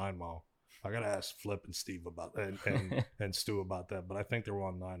were on 9 Mile. I got to ask Flip and Steve about that and Stu about that. But I think they were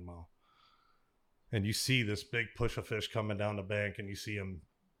on 9 Mile. And you see this big push of fish coming down the bank, and you see them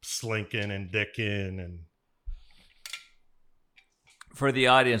slinking and dicking. And for the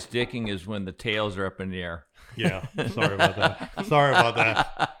audience, dicking is when the tails are up in the air. Yeah. Sorry about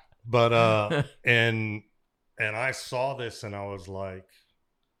that. But, and I saw this, and I was like,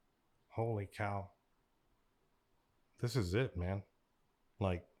 holy cow. This is it, man.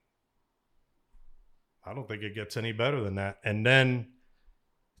 Like, I don't think it gets any better than that. And then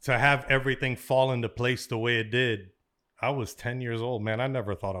to have everything fall into place the way it did, I was 10 years old, man. I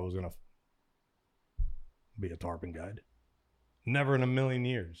never thought I was going to be a tarpon guide. Never in a million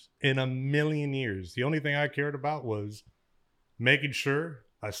years. In a million years. The only thing I cared about was making sure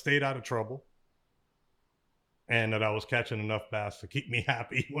I stayed out of trouble and that I was catching enough bass to keep me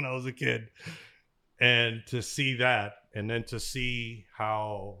happy when I was a kid. And to see that, and then to see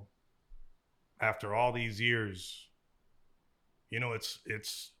how after all these years, you know,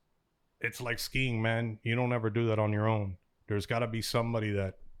 it's like skiing, man. You don't ever do that on your own. There's got to be somebody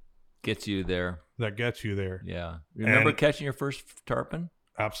that Gets you there. gets you there. Yeah. Remember And- catching your first tarpon?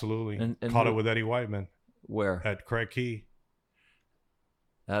 Absolutely. And Caught who- it with Eddie Whiteman Where? at Craig Key.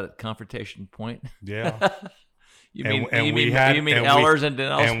 At Confrontation Point? Yeah. You And- mean and you we mean, had- you mean and we- Ellers and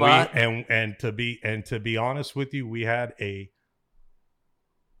Denell and spot? and to be honest with you, we had a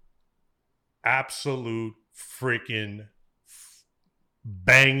absolute freaking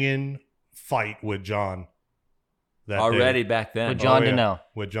banging fight with John. That Already day. back then. With John Oh, yeah, Denell.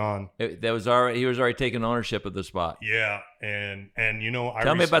 With John. That was already he was already taking ownership of the spot. Yeah, and you know,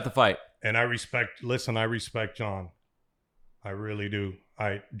 Tell me about the fight. And I respect John. I really do.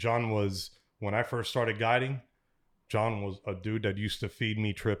 John was, when I first started guiding, John was a dude that used to feed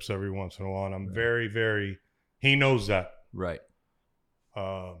me trips every once in a while. And I'm very, very, he knows that. Right.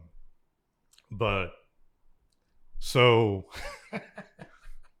 But so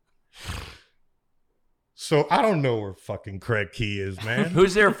I don't know where fucking Craig Key is, man.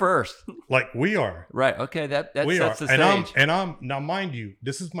 Who's there first? Like we are. Right. Okay. That We are. sets the stage. And I'm now, mind you,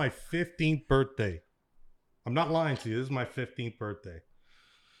 this is my 15th birthday. I'm not lying to you. This is my 15th birthday.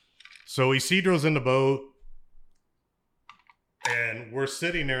 So Isidro's in the boat, and we're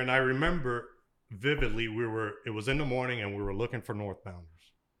sitting there, and I remember vividly it was in the morning, and we were looking for northbounders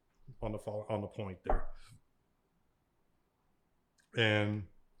on the point there. And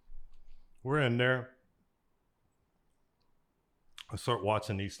we're in there. I start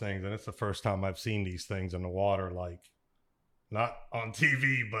watching these things, and it's the first time I've seen these things in the water, like not on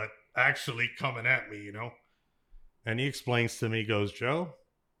TV, but actually coming at me, you know. And he explains to me, goes, Joe,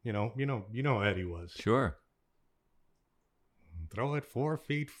 you know how Eddie was. Sure. Throw it 4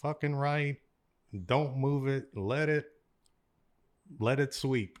 feet fucking right. Don't move it. Let it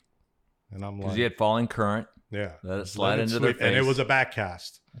sweep. And I'm Because like, you had falling current. yeah, Let it slide into their face. and it was a back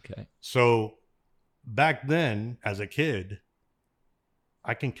cast. Okay. So back then, as a kid,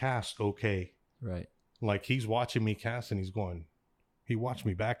 I can cast okay. Right. Like he's watching me cast and he watched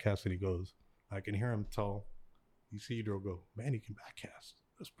me back cast and he goes, I can hear him tell Isidro go, man, he can back cast.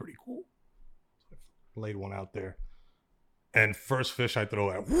 That's pretty cool. So I laid one out there. And first fish I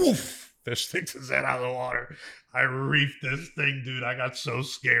throw at, woof, fish sticks his head out of the water. I reefed this thing, dude. I got so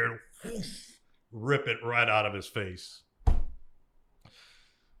scared. Woof, rip it right out of his face.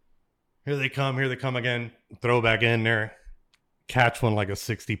 Here they come again. Throw back in there. Catch one like a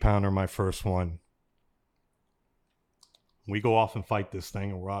 60-pounder, my first one. We go off and fight this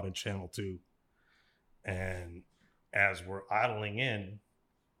thing, and we're out in Channel 2. And as we're idling in,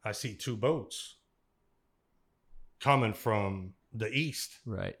 I see 2 boats coming from the east.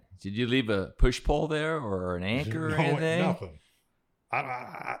 Right. Did you leave a push pole there or an anchor or anything? Nothing.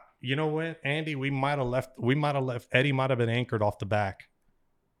 I you know what, Andy? We might have left. Eddie might have been anchored off the back.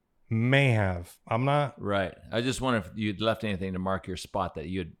 May have. I'm not. Right. I just wonder if you'd left anything to mark your spot that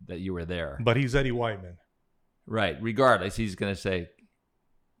you were there. But he's Eddie Whiteman. Right. Regardless, he's going to say,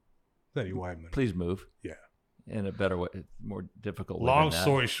 Eddie Whiteman. please move. Yeah. In a better way, more difficult way. Long than that.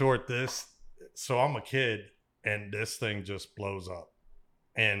 story short, so I'm a kid, and this thing just blows up.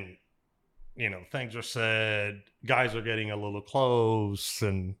 And, you know, things are said, guys are getting a little close,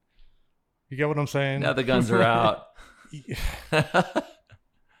 and you get what I'm saying? Now the guns are out.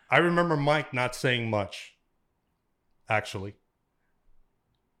 I remember Mike not saying much, actually.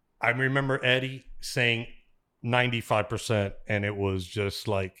 I remember Eddie saying 95%, and it was just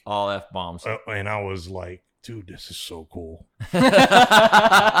like... all F-bombs. And I was like, dude, this is so cool. This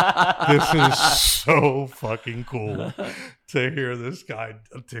is so fucking cool to hear this guy,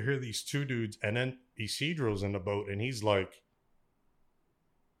 to hear these 2 dudes. And then Isidro's in the boat, and he's like,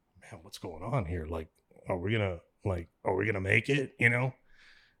 man, what's going on here? Like, are we gonna make it, you know?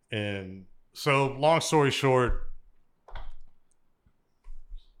 And so long story short,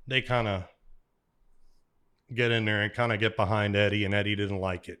 they kind of get in there and kind of get behind Eddie, and Eddie didn't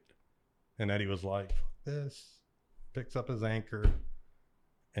like it. And Eddie was like, this, picks up his anchor,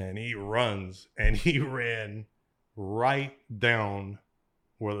 and he runs, and he ran right down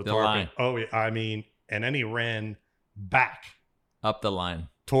where the tarpon. line. Oh, yeah, I mean, and then he ran back up the line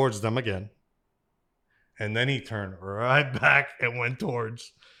towards them again. And then he turned right back and went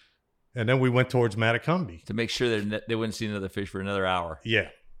towards, and then we went towards Matacumbi. To make sure that they wouldn't see another fish for another hour. Yeah.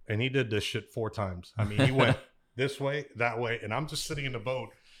 And he did this shit 4 times. I mean, he went this way, that way, and I'm just sitting in the boat.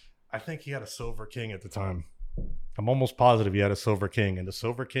 I think he had a Silver King at the time. I'm almost positive he had a Silver King, and the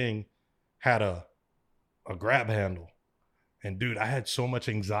Silver King had a grab handle. And dude, I had so much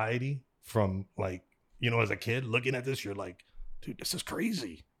anxiety from, like, you know, as a kid looking at this, you're like, dude, this is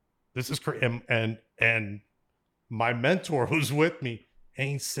crazy. This is crazy. And my mentor who's with me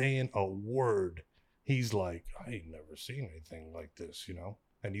ain't saying a word. He's like, I ain't never seen anything like this, you know?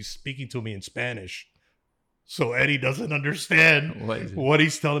 And he's speaking to me in Spanish. So Eddie doesn't understand what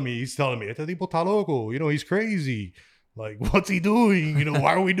he's telling me. He's telling me, este tipo está loco. You know, he's crazy. Like, what's he doing? You know,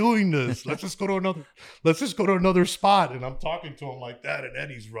 why are we doing this? Let's just go to another spot. And I'm talking to him like that. And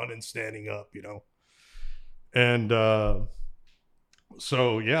Eddie's running, standing up, you know? And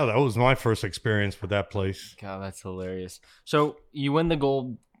so, yeah, that was my first experience with that place. God, that's hilarious. So you win the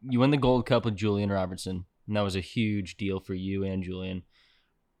gold cup with Julian Robertson. And that was a huge deal for you and Julian.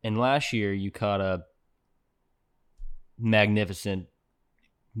 And last year you caught a magnificent,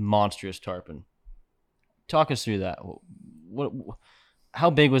 monstrous tarpon. Talk us through that. How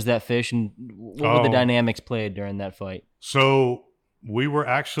big was that fish, and what were the dynamics played during that fight? So we were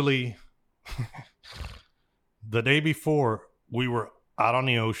actually the day before we were out on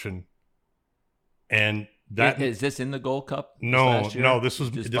the ocean, and that is this in the Gold Cup? No. This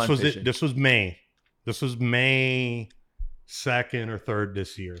was May. This was May 2nd or 3rd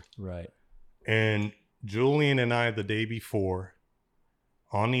this year. Right. And Julian and I, the day before,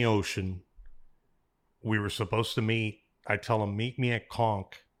 on the ocean, we were supposed to meet. I tell him, meet me at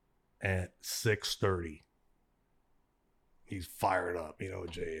Conch at 6:30. He's fired up. You know,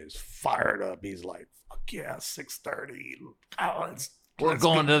 Jay is fired up. He's like, fuck yeah, 6:30. Oh, we're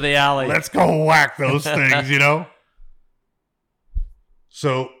going to the alley. Let's go whack those things, you know?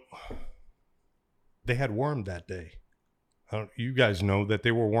 So they had wormed that day. You guys know that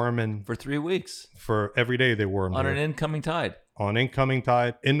they were worming for 3 weeks. For every day they wormed on an incoming tide. On incoming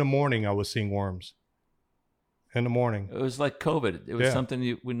tide. In the morning, I was seeing worms. In the morning. It was like COVID. It was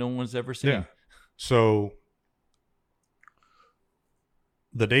something no one's ever seen. Yeah. So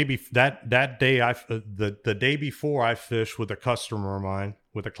the day the day before, I fished with a customer of mine,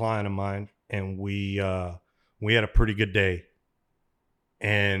 with a client of mine, and we had a pretty good day.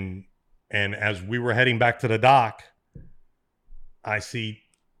 And as we were heading back to the dock, I see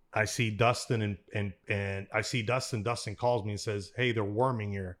Dustin and I see Dustin. Dustin calls me and says, "Hey, they're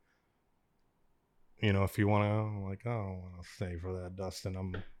worming here. You know, if you want to." I'm like, "Oh, I don't want to stay for that,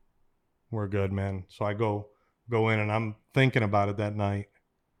 Dustin. We're good, man." So I go in, and I'm thinking about it that night.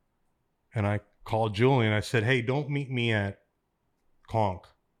 And I called Julian. I said, "Hey, don't meet me at Conch.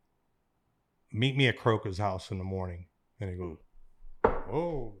 Meet me at Croca's house in the morning." And he goes,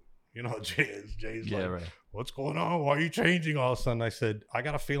 "Oh, you know, Jay's like, right. What's going on? Why are you changing all of a sudden?" I said, "I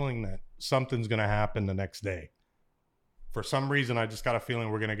got a feeling that something's going to happen the next day. For some reason, I just got a feeling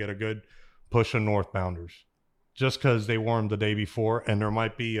we're going to get a good push of northbounders, just because they wormed the day before, and there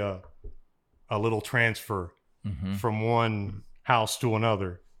might be a little transfer from one house to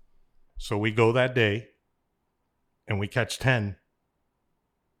another." So we go that day, and we catch 10.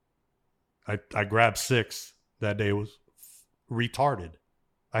 I grabbed 6 that day. It was retarded.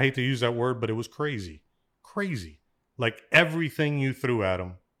 I hate to use that word, but it was crazy. Crazy. Like, everything you threw at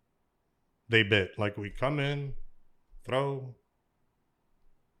them, they bit. Like, we come in, throw,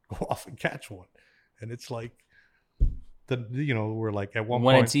 go off and catch one. And it's like, we're like, at one point.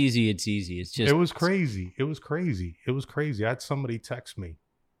 When it's easy, it's easy. It's just. It was crazy. It was crazy. It was crazy. I had somebody text me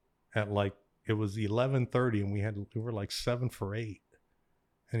at it was 11:30, and we were like 7 for 8.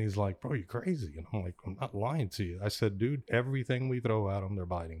 And he's like, "Bro, you crazy?" And I'm like, "I'm not lying to you." I said, "Dude, everything we throw at them, they're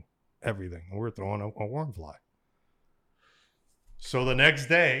biting. Everything. And we're throwing a worm fly." So the next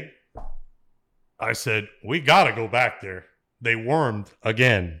day, I said, "We got to go back there." They wormed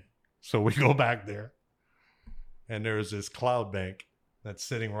again. So we go back there. And there's this cloud bank that's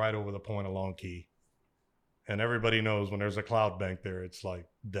sitting right over the point of Long Key. And everybody knows when there's a cloud bank there, it's like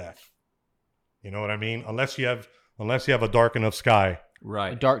death. You know what I mean? Unless you have a dark enough sky.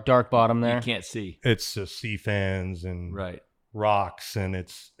 Right. A dark bottom there. You can't see. It's just sea fans and rocks, and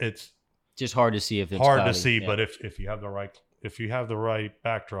it's just hard to see if it's hard cloudy. to see. Yeah. But if you have the right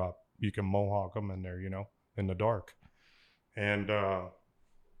backdrop, you can mohawk them in there, you know, in the dark. And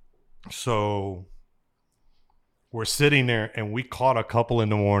so we're sitting there, and we caught a couple in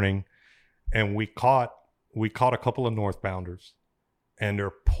the morning, and we caught a couple of northbounders, and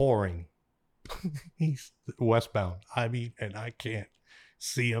they're pouring east westbound. I mean, and I can't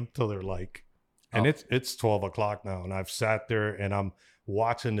see them till they're like And it's 12 o'clock now, and I've sat there and I'm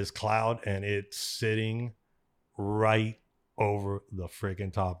watching this cloud, and it's sitting right over the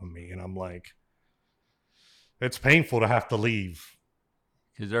freaking top of me. And I'm like, it's painful to have to leave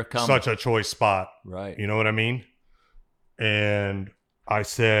Because they're coming. such a choice spot. Right. You know what I mean? And I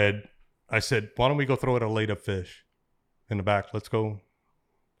said, why don't we go throw it a laid up fish in the back? Let's go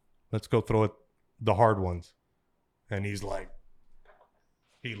throw it the hard ones. And he's like,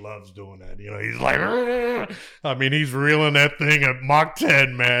 he loves doing that. You know, he's like, "Argh." I mean, he's reeling that thing at Mach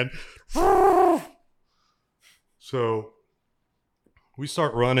 10, man. So we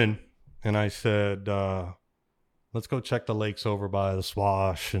start running, and I said, let's go check the lakes over by the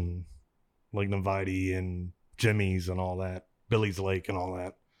Swash and Lake Navite and Jimmy's and all that, Billy's Lake and all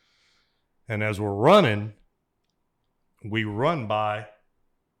that. And as we're running, we run by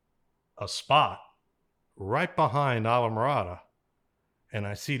a spot right behind Alamorada, and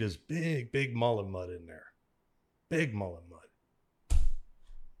I see this big mullet mud in there. Big mullet mud.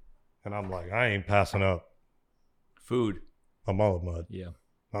 And I'm like, I ain't passing up Food. a mullet mud. Yeah.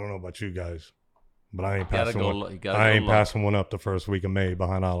 I don't know about you guys, but I ain't Gotta passing go one. lo- you gotta I go ain't low. passing one up the first week of May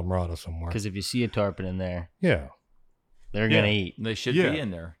behind Alamorada somewhere. Because if you see a tarpon in there, Yeah. they're Yeah. gonna eat. They should Yeah. be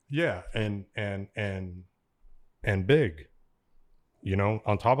in there. Yeah, and big. You know,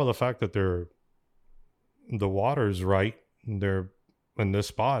 on top of the fact that the water's right, they're in this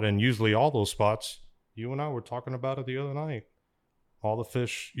spot, and usually all those spots, you and I were talking about it the other night. All the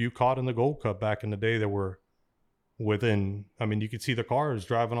fish you caught in the Gold Cup back in the day that were within, I mean, you could see the cars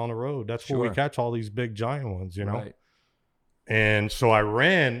driving on the road. That's where we Sure. catch all these big giant ones, you know? Right. And so I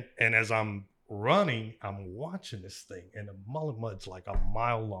ran, and as I'm running, I'm watching this thing, and the mullet mud's like a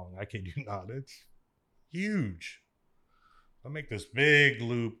mile long. I kid you not. It's huge. I make this big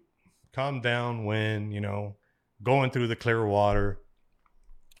loop, come downwind, you know, going through the clear water.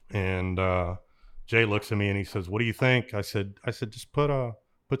 And Jay looks at me and he says, "What do you think?" I said, just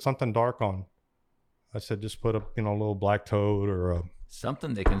put something dark on. I said, just put a little black toad or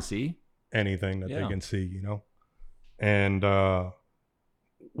Something they can see. anything that Yeah. they can see, you know. And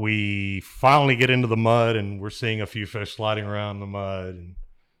we finally get into the mud, and we're seeing a few fish sliding around in the mud, and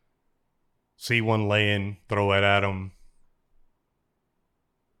see one laying, throw it at him,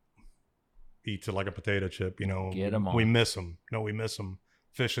 eats it like a potato chip, you know. Get 'em on. We miss him. No, we miss him.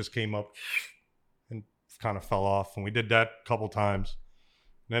 Fish just came up and kind of fell off, and we did that a couple times.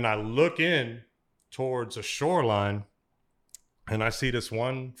 Then I look in towards a shoreline, and I see this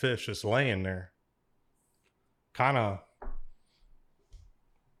one fish just laying there, kind of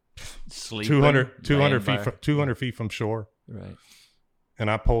Sleeping. 200 laying feet by- from, 200 feet from shore. Right. And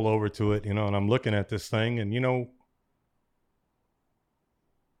I pull over to it, you know, and I'm looking at this thing, and, you know,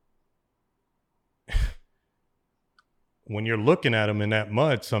 when you're looking at them in that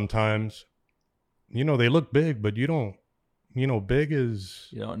mud sometimes, you know, they look big, but you don't, you know, big is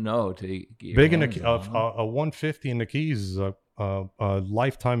You don't know till you get your big in hands the on 'em. a 150 in the Keys is a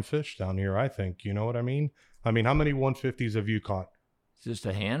lifetime fish down here, I think. You know what I mean? I mean, how many 150s have you caught? It's just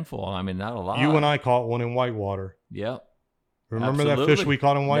a handful. I mean, not a lot. You and I caught one in Whitewater. Yep. Remember that fish Absolutely. we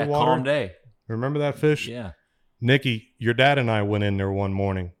caught in That Whitewater? calm day. Remember that fish? Yeah. Nikki, your dad and I went in there one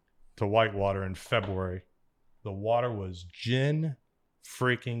morning to Whitewater in February. The water was gin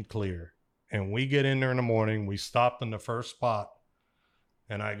freaking clear. And we get in there in the morning. We stopped in the first spot.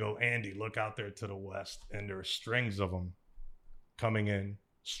 And I go, Andy, look out there to the west. And there are strings of them coming in.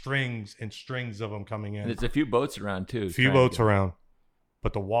 Strings and strings of them coming in. And there's a few boats around too. A few trying to boats get- around.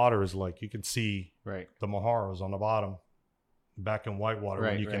 But the water is like, you can see Right. the Maharas on the bottom. Back in Whitewater,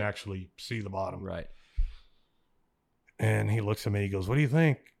 when Right, you can right. actually see the bottom. Right. And he looks at me. He goes, "What do you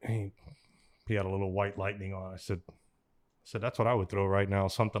think?" He had a little white lightning on. I said, "That's what I would throw right now.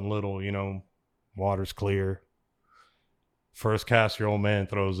 Something little, you know, water's clear." First cast your old man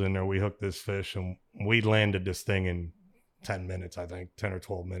throws in there. We hooked this fish, and we landed this thing in 10 minutes, I think, 10 or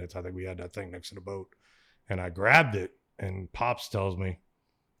 12 minutes. I think we had that thing next to the boat. And I grabbed it, and Pops tells me,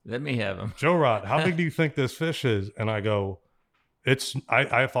 Let me have them. "Joe Rod, how big do you think this fish is?" And I go,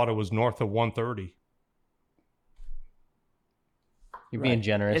 I thought it was north of 130. You're being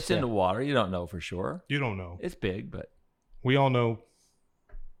generous. It's in the water. You don't know for sure. You don't know. It's big, but We all know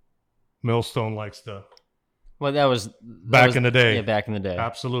Millstone likes to Well, that was back in the day. Yeah, back in the day.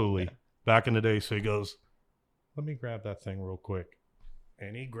 Absolutely. Back in the day. So he goes, "Let me grab that thing real quick."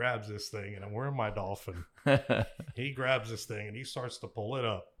 And he grabs this thing, and I'm wearing my dolphin. He grabs this thing, and he starts to pull it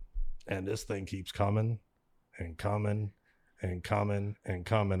up. And this thing keeps coming and coming and coming and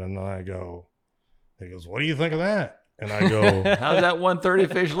coming. And I go, he goes, "What do you think of that?" And I go, how's that 130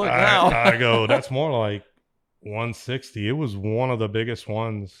 fish look now? I go, "That's more like 160. It was one of the biggest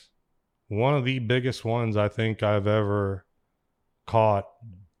ones one of the biggest ones I think I've ever caught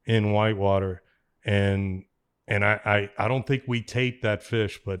in whitewater. And I don't think we taped that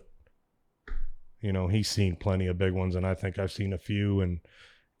fish, but you know, he's seen plenty of big ones, and I think I've seen a few. And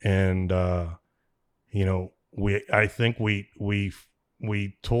you know, I think we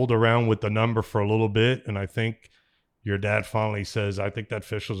tooled around with the number for a little bit, and I think your dad finally says, I think that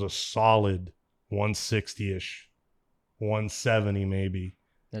fish was a solid 160-ish, 170 maybe.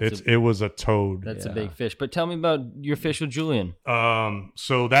 It was a toad. That's a big fish. But tell me about your fish with Julian.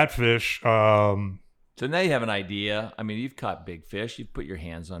 So that fish. So now you have an idea. I mean, you've caught big fish. You've put your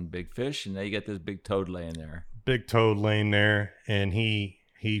hands on big fish, and now you got this big toad laying there. Big toad laying there, and he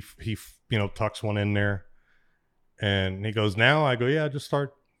tucks one in there, and he goes, now? I go, yeah, just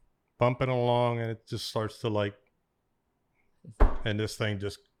start bumping along, and it just starts to like, and this thing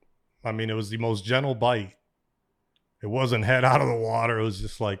just, I mean, it was the most gentle bite. It wasn't head out of the water. It was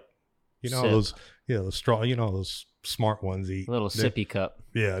just like, you know, those straw, you know, those smart ones eat. A little sippy cup.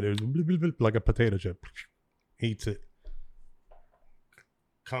 Yeah, there's like a potato chip. Eats it.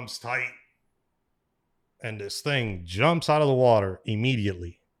 Comes tight. And this thing jumps out of the water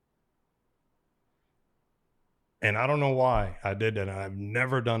immediately. And I don't know why I did that. I've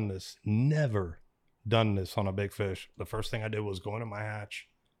never done this. Never done this on a big fish. The first thing I did was go into my hatch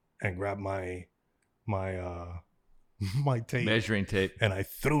and grab my tape. Measuring tape. And I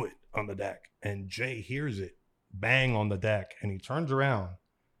threw it on the deck. And Jay hears it bang on the deck. And he turns around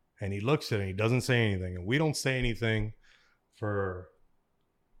and he looks at it and he doesn't say anything. And we don't say anything for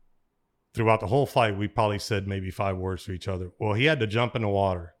throughout the whole fight. We probably said maybe 5 words to each other. Well, he had to jump in the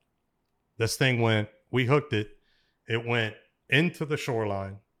water. This thing we hooked it. It went into the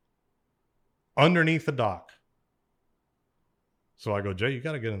shoreline, underneath the dock. So I go, Jay, you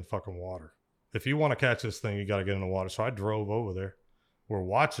got to get in the fucking water. If you want to catch this thing, you got to get in the water. So I drove over there. We're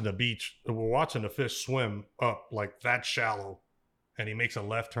watching the beach. We're watching the fish swim up like that shallow. And he makes a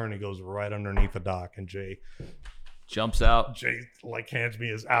left turn. He goes right underneath the dock. And Jay jumps out. Jay like hands me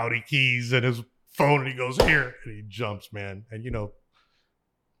his Audi keys and his phone. And he goes, here. And he jumps, man. And you know,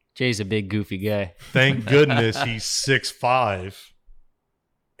 Jay's a big goofy guy. Thank goodness he's 6'5",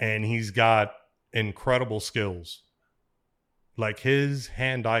 and he's got incredible skills. Like his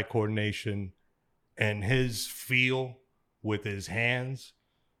hand-eye coordination and his feel with his hands,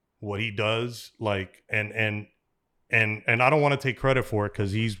 what he does, like, and I don't want to take credit for it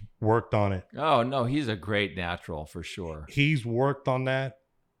because he's worked on it. Oh no, he's a great natural for sure. He's worked on that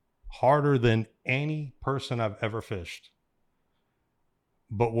harder than any person I've ever fished.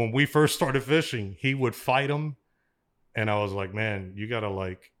 But when we first started fishing, he would fight him. And I was like, man, you got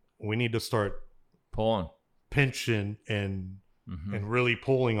to we need to start pulling, pinching and really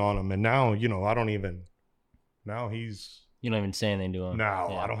pulling on him. And now, you know, you don't even say anything to him. No,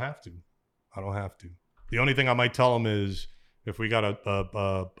 yeah. I don't have to. The only thing I might tell him is if we got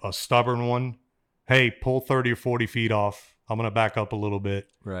a stubborn one, hey, pull 30 or 40 feet off. I'm going to back up a little bit.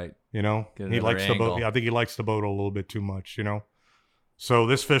 Right. You know, he likes the boat. I think he likes the boat a little bit too much, you know. So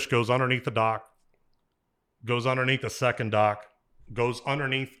this fish goes underneath the dock, goes underneath the second dock, goes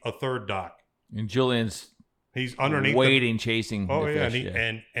underneath a third dock. And Julian's he's underneath waiting, chasing the fish.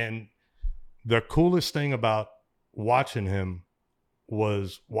 And the coolest thing about watching him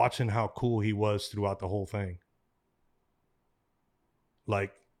was watching how cool he was throughout the whole thing.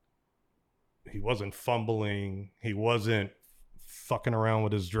 Like, he wasn't fumbling. He wasn't fucking around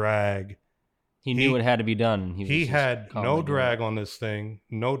with his drag. He knew it had to be done. He had no drag on this thing,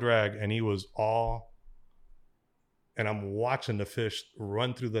 no drag, and he was all. And I'm watching the fish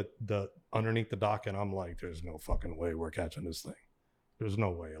run through the underneath the dock, and I'm like, "There's no fucking way we're catching this thing. There's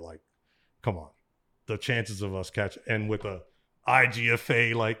no way." Like, come on, the chances of us catching, and with a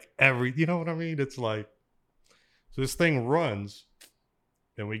IGFA, like you know what I mean? It's like, so this thing runs,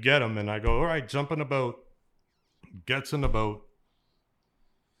 and we get him, and I go, "All right, jump in the boat." Gets in the boat.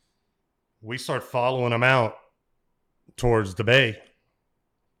 We start following him out towards the bay.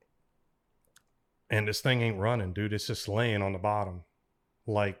 And this thing ain't running, dude. It's just laying on the bottom.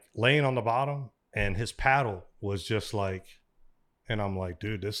 Like, laying on the bottom, and his paddle was just like, and I'm like,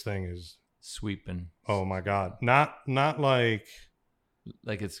 dude, this thing is sweeping. Oh my God. Not like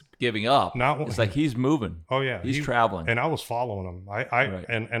it's giving up. It's like he's moving. Oh yeah. He's traveling. And I was following him. Right.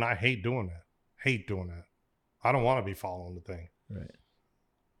 And I hate doing that. I don't want to be following the thing. Right.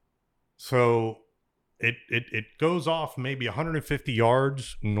 So it goes off maybe 150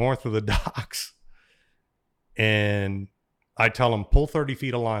 yards north of the docks. And I tell him, pull 30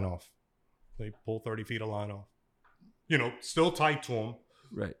 feet of line off. They pull 30 feet of line off. You know, still tight to him.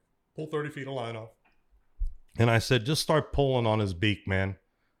 Right. Pull 30 feet of line off. And I said, just start pulling on his beak, man.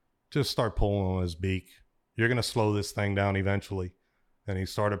 just start pulling on his beak. You're going to slow this thing down eventually. And he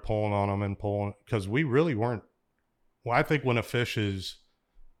started pulling on him and pulling, because we really weren't. Well, I think when a fish is,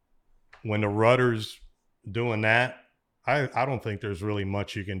 when the rudder's doing that, I don't think there's really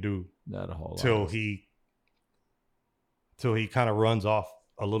much you can do. Not a whole lot. Till he kind of runs off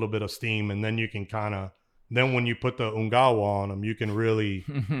a little bit of steam, and then you can kind of, then when you put the ungawa on him, you can really,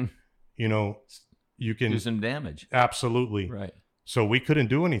 you know, you can do some damage. Absolutely. Right. So we couldn't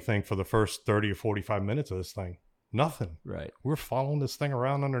do anything for the first 30 or 45 minutes of this thing. Nothing. Right. We're following this thing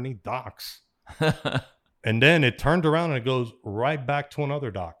around underneath docks. And then it turned around and it goes right back to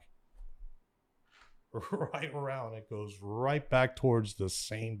another dock. Right around. It goes right back towards the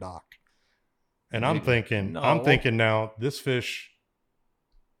same dock. And I'm thinking now, this fish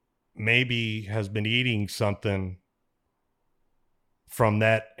maybe has been eating something from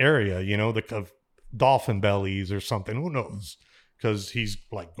that area, you know, of dolphin bellies or something. Who knows? Because he's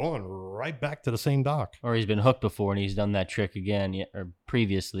like going right back to the same dock. Or he's been hooked before and he's done that trick again, or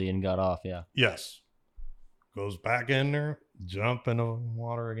previously, and got off. Yeah. Yes. Goes back in there, jump in the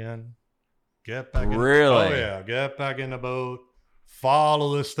water again, get back in. Really? Oh, yeah. Get back in the boat,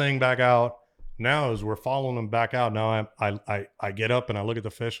 follow this thing back out. Now, as we're following him back out, now I get up and I look at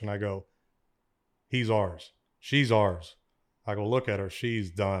the fish and I go, he's ours. She's ours. I go look at her. She's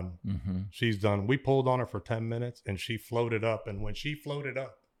done. Mm-hmm. She's done. We pulled on her for 10 minutes and she floated up. And when she floated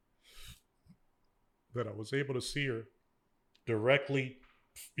up, that I was able to see her directly,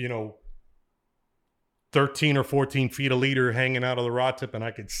 you know, 13 or 14 feet a leader hanging out of the rod tip, and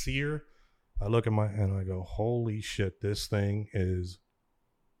I could see her. I look at my and I go, holy shit, this thing is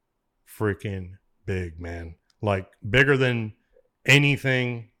freaking big, man. Like bigger than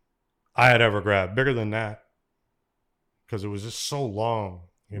anything I had ever grabbed. Bigger than that. Because it was just so long,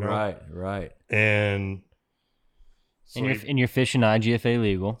 you know? Right. And so and you're fishing IGFA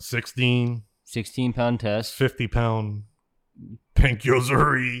legal. 16-pound test. 50-pound pink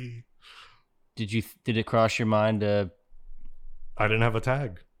yozuri. Did it cross your mind I didn't have a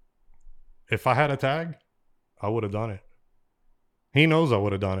tag. If I had a tag, I would have done it. He knows I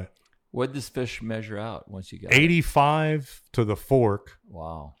would have done it. What did this fish measure out once you got 85 to the fork.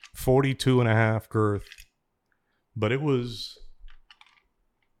 Wow. 42 and a half girth. But it was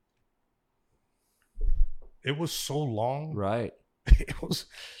so long. Right. It was.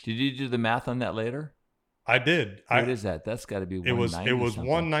 Did you do the math on that later? I did. What is that? That's got to be 190. It was something.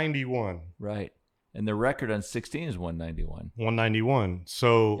 191. Right. And the record on 16 is 191. 191.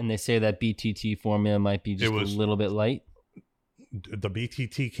 So. And they say that BTT formula might be just a little bit light. The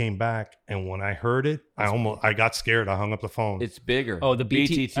BTT came back, and when I heard it, I got scared. I hung up the phone. It's bigger. Oh, the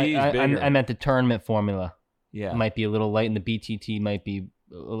BTT is bigger. I meant the tournament formula. Yeah. It might be a little light, and the BTT might be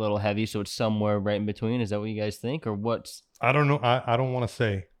a little heavy, so it's somewhere right in between. Is that what you guys think, or what's? I don't know. I don't want to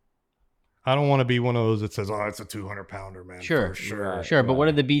say. I don't want to be one of those that says, "Oh, it's a 200-pounder, man." Sure, for sure, right, sure. But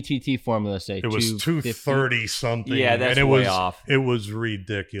what did the BTT formula say? It was 230 something. Yeah, that's and way off. It was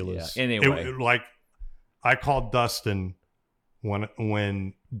ridiculous. Yeah, anyway, like I called Dustin when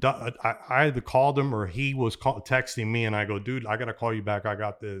I either called him or he was texting me, and I go, "Dude, I gotta call you back. I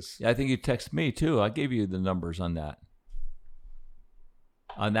got this." Yeah, I think you texted me too. I gave you the numbers on that.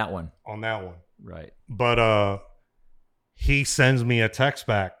 On that one. Right. But he sends me a text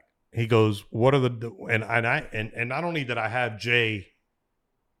back. He goes, "What are the?" And not only did I have Jay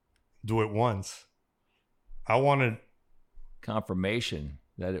do it once, I wanted confirmation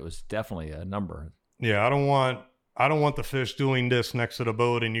that it was definitely a number. Yeah, I don't want the fish doing this next to the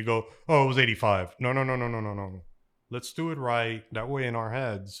boat, and you go, "Oh, it was 85." No. Let's do it right. That way, in our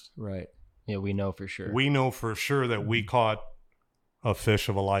heads, right? Yeah, we know for sure. We know for sure that we caught a fish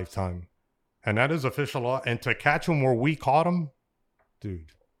of a lifetime, and that is a fish a lot. And to catch them where we caught them,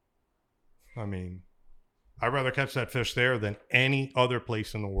 dude. I mean, I'd rather catch that fish there than any other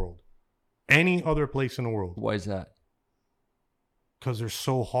place in the world. Any other place in the world. Why is that? Because they're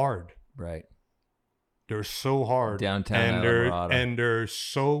so hard. Right. They're so hard. Downtown Alvarado. And there's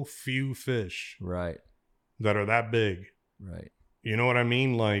so few fish. Right. That are that big. Right. You know what I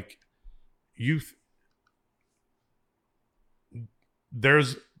mean? Like,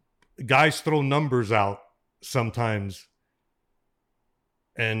 there's guys throw numbers out sometimes.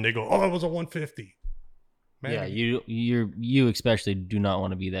 And they go, "Oh, it was a 150." Man, yeah, you especially do not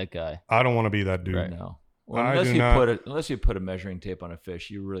want to be that guy. I don't want to be that dude. Right. No. Well, unless you put a measuring tape on a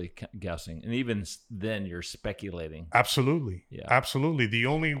fish, you're really guessing, and even then, you're speculating. Absolutely. Yeah. Absolutely. The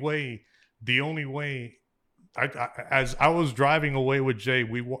only way. As I was driving away with Jay,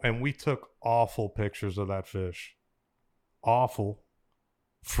 we took awful pictures of that fish. Awful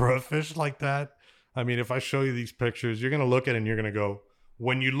for a fish like that. I mean, if I show you these pictures, you're gonna look at it and you're gonna go,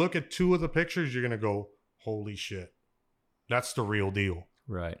 when you look at 2 of the pictures, you're going to go, holy shit, that's the real deal.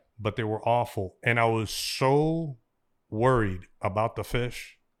 Right. But they were awful. And I was so worried about the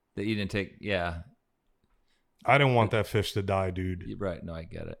fish. That you didn't take, yeah. I didn't want that fish to die, dude. Right. No, I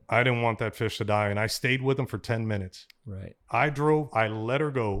get it. I didn't want that fish to die. And I stayed with him for 10 minutes. Right. I let her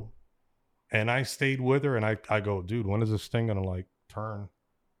go. And I stayed with her. And I go, dude, when is this thing going to like turn?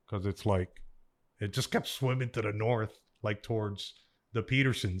 Because it's like, it just kept swimming to the north, like towards the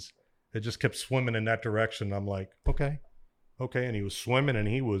Petersons. It just kept swimming in that direction. I'm like, okay. And he was swimming and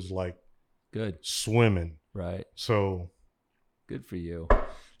he was like, good. Swimming. Right. So. Good for you.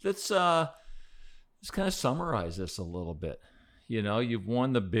 Let's kind of summarize this a little bit. You know, you've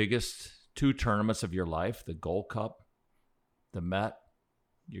won the biggest 2 tournaments of your life, the Gold Cup, the Met.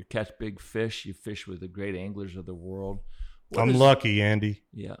 You catch big fish. You fish with the great anglers of the world. I'm lucky, Andy.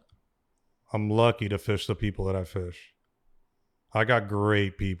 Yeah. I'm lucky to fish the people that I fish. I got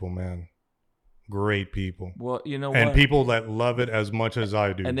great people, man. Great people. Well, you know and what? people that love it as much as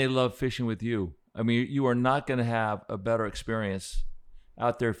I do. And they love fishing with you. I mean, you are not going to have a better experience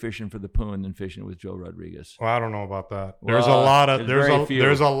out there fishing for the poon than fishing with Joe Rodriguez. Well, I don't know about that. Well, there's a lot of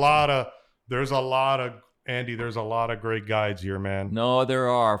Andy, there's a lot of great guides here, man. No, there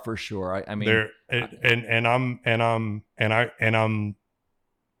are for sure. I mean, I'm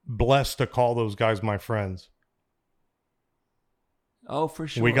blessed to call those guys my friends. Oh, for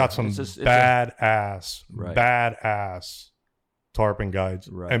sure. We got some badass tarpon guides,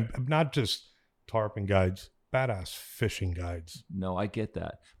 right? And not just tarpon guides, badass fishing guides. No, I get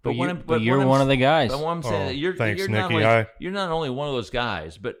that, but you're one of the guys. But what I'm saying, you're thanks, not Nicky. You're not only one of those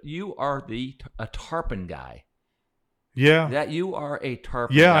guys, but you are a tarpon guy. Yeah, that you are a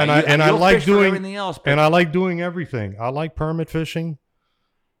tarpon. Yeah, guy. I like doing everything else, and I like doing everything. I like permit fishing.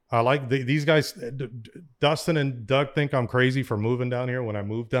 I like these guys. Dustin and Doug think I'm crazy for moving down here. When I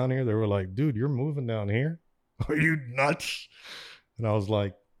moved down here, they were like, "Dude, you're moving down here? Are you nuts?" And I was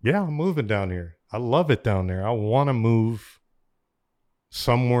like, "Yeah, I'm moving down here. I love it down there. I want to move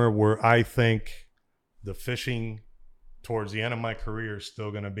somewhere where I think the fishing towards the end of my career is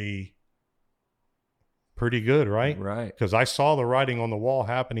still going to be pretty good, right? Right. Because I saw the writing on the wall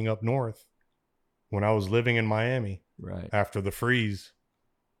happening up north when I was living in Miami. Right. After the freeze.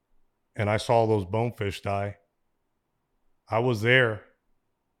 And I saw those bonefish die. I was there.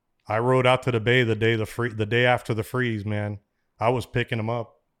 I rode out to the bay the day after the freeze, man. I was picking them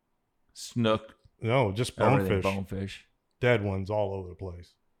up. Snook. No, just bonefish. Bonefish. Dead ones all over the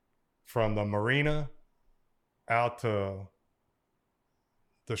place. From the marina out to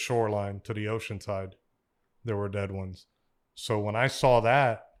the shoreline, to the ocean side, there were dead ones. So when I saw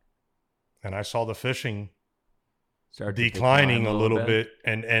that, and I saw the fishing declining a little bit,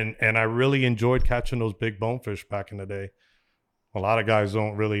 and I really enjoyed catching those big bonefish back in the day. A lot of guys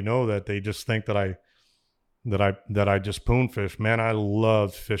don't really know that. They just think that I just poon fish. Man, I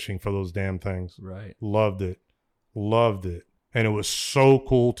loved fishing for those damn things. Right. Loved it. And it was so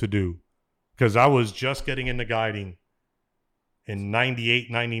cool to do, because I was just getting into guiding in 98,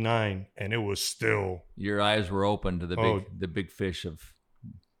 99, and it was still, your eyes were open to the big fish of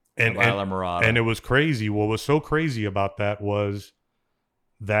and Isla Mirada. And it was crazy. What was so crazy about that was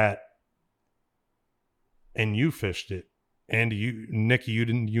that, and you fished it, and Nicky,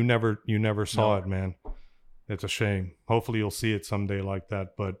 you never saw it, man. It's a shame. Hopefully you'll see it someday like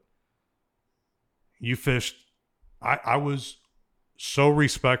that. But you fished. I was so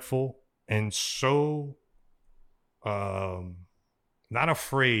respectful and so not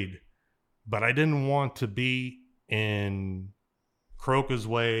afraid, but I didn't want to be in Croca's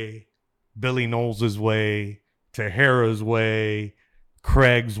way, Billy Knowles' way, Tahara's way,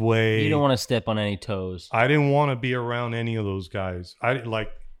 Craig's way. You don't want to step on any toes. I didn't want to be around any of those guys.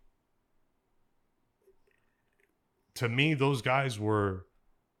 To me, those guys were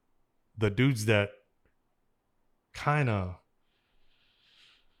the dudes that kind of...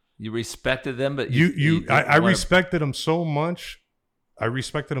 You respected them, but I respected them so much. I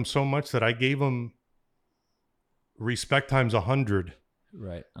respected them so much that I gave them respect times 100.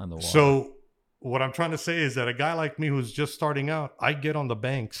 Right, on the wall. So what I'm trying to say is that a guy like me who's just starting out, I get on the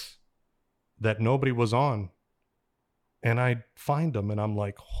banks that nobody was on, and I find them, and I'm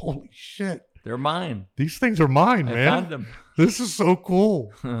like, holy shit. They're mine. These things are mine, man. I found them. This is so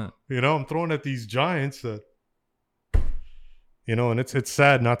cool. I'm throwing at these giants that, and it's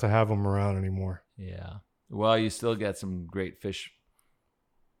sad not to have them around anymore. Yeah. Well, you still get some great fish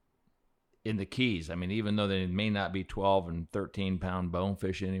in the Keys. I mean, even though they may not be 12 and 13 pound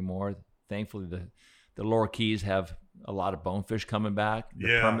bonefish anymore, thankfully The Lower Keys have a lot of bonefish coming back. The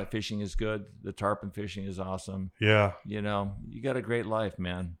Yeah. permit fishing is good. The tarpon fishing is awesome. Yeah. You know, you got a great life,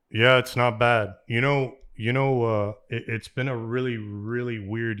 man. Yeah, it's not bad. It's been a really, really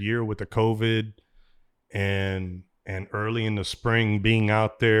weird year with the COVID and early in the spring being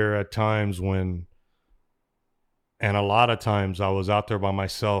out there at times and a lot of times I was out there by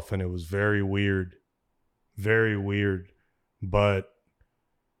myself and it was very weird. Very weird. But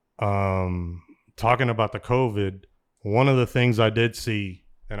talking about the COVID, one of the things I did see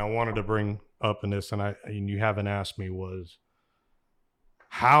and I wanted to bring up in this and you haven't asked me was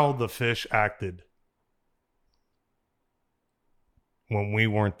how the fish acted when we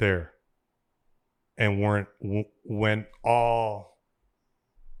weren't there and when all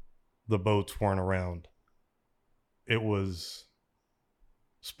the boats weren't around. It was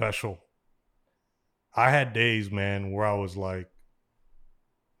special. I had days, man, where I was like,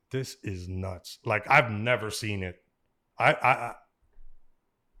 this is nuts. Like, I've never seen it. I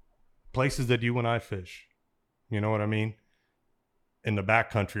places that you and I fish, you know what I mean? In the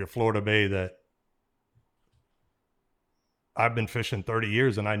backcountry of Florida Bay that I've been fishing 30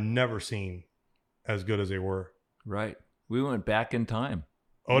 years and I never seen as good as they were. Right. We went back in time.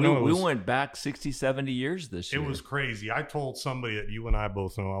 Oh, no. We went back 60, 70 years this year. It was crazy. I told somebody that you and I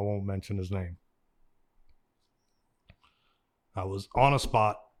both know, I won't mention his name. I was on a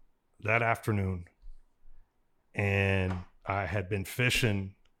spot that afternoon and I had been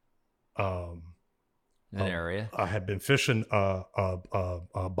fishing an area. I had been fishing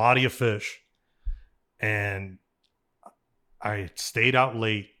a body of fish and I stayed out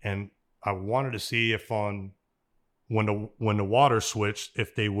late and I wanted to see if when the water switched,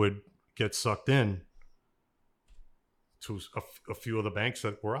 if they would get sucked in to a few of the banks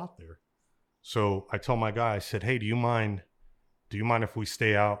that were out there. So I told my guy, I said, hey, do you mind if we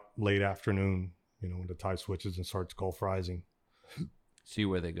stay out late afternoon, when the tide switches and starts Gulf rising? See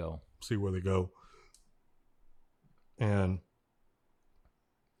where they go. And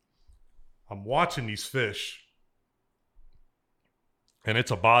I'm watching these fish. And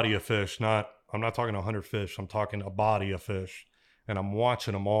it's a body of fish, I'm not talking 100 fish. I'm talking a body of fish. And I'm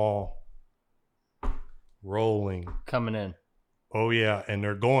watching them all rolling. Coming in. Oh, yeah. And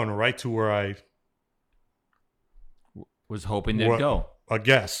they're going right to where I was hoping they'd go. I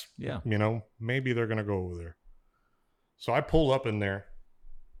guess. Yeah. Maybe they're going to go over there. So I pulled up in there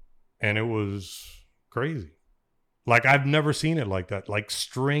and it was crazy. Like, I've never seen it like that. Like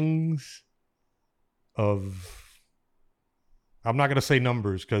strings of... I'm not going to say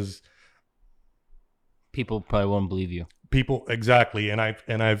numbers because people probably won't believe you. Exactly. And I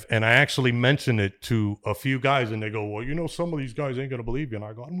actually mentioned it to a few guys and they go, well, some of these guys ain't going to believe you. And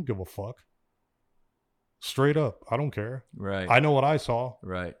I go, I don't give a fuck. Straight up. I don't care. Right. I know what I saw.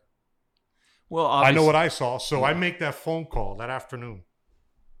 Right. Well, I know what I saw. So I make that phone call that afternoon.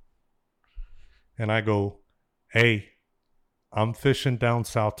 And I go, hey, I'm fishing down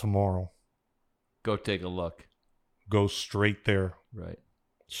south tomorrow. Go take a look. Go straight there. Right.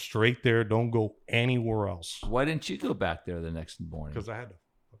 Straight there. Don't go anywhere else. Why didn't you go back there the next morning? Because I had to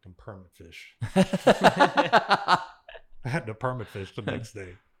fucking permit fish. I had to permit fish the next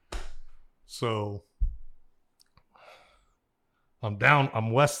day. So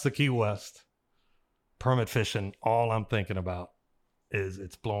I'm west of Key West. Permit fishing. All I'm thinking about is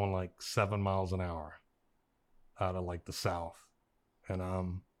it's blowing like 7 miles an hour out of like the south.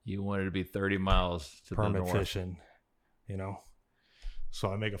 And you wanted to be 30 miles to permit the north. fishing. So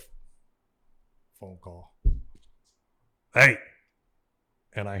I make a phone call. Hey.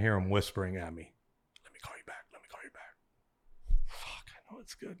 And I hear him whispering at me. Let me call you back. Fuck, I know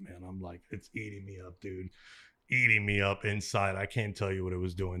it's good, man. I'm like, it's eating me up, dude. Eating me up inside. I can't tell you what it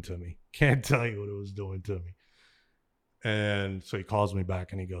was doing to me. And so he calls me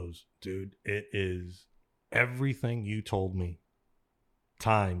back and he goes, dude, it is everything you told me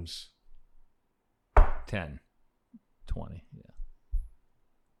times 10. 20,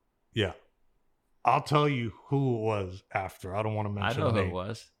 yeah. I'll tell you who it was after. I don't want to mention I know the who name. it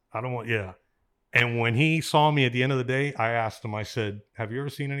was. And when he saw me at the end of the day, I asked him, I said, have you ever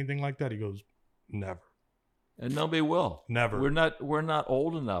seen anything like that? He goes, never. And nobody will. Never. We're not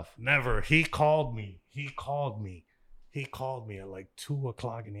old enough. Never. He called me at like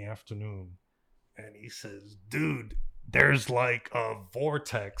 2:00 in the afternoon. And he says, dude, there's like a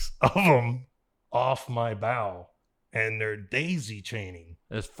vortex of them off my bow. And they're daisy chaining.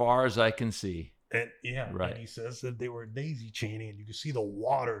 As far as I can see. And right. And he says that they were daisy chaining and you can see the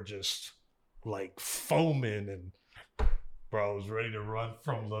water just like foaming and Bro, I was ready to run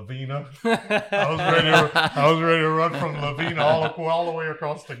from Lavina. I was ready to run from Lavina all the way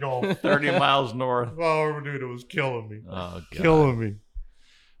across the Gulf. 30 miles north. Oh, dude, it was killing me. Oh, God. Killing me.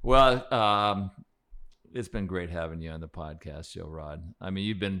 Well, it's been great having you on the podcast, Joe Rod. I mean,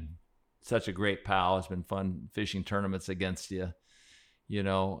 you've been such a great pal. It's been fun fishing tournaments against you,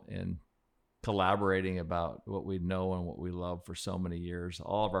 and collaborating about what we know and what we love for so many years.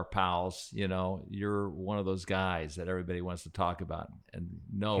 All of our pals, you're one of those guys that everybody wants to talk about and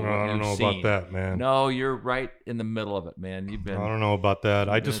know what I don't you've know seen. about that, man. No, you're right in the middle of it, man. You've been. I don't know about that.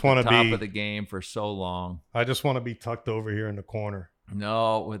 I just want want to to be be top of the game for so long. I just want to be tucked over here in the corner.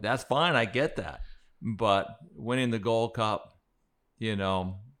 No, that's fine. I get that. But winning the Gold Cup,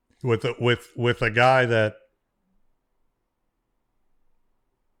 with a guy that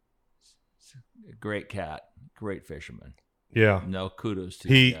great cat, great fisherman. Yeah. No, kudos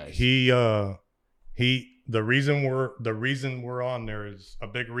to you guys. The reason we're on there is a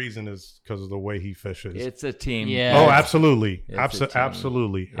big reason is because of the way he fishes. It's a team. Yeah. Oh, absolutely.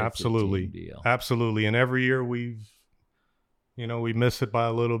 Absolutely. Absolutely. Absolutely. And every year we miss it by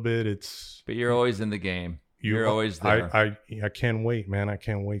a little bit. But you're always in the game. You're always there. I can't wait, man. I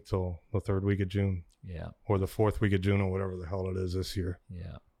can't wait till the 3rd week of June. Yeah. Or the 4th week of June or whatever the hell it is this year.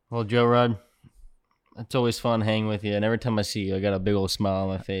 Yeah. Well, Joe Rod, it's always fun hanging with you, and every time I see you, I got a big old smile on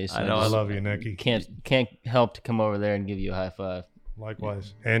my face. I know. I love you, Nicky. Can't help to come over there and give you a high five.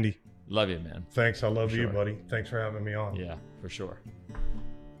 Likewise. Andy. Love you, man. Thanks. I love you, sure. buddy. Thanks for having me on. Yeah, for sure.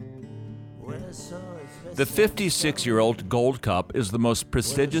 The 56-year-old Gold Cup is the most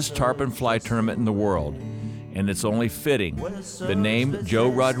prestigious tarpon fly tournament in the world, and it's only fitting the name Joe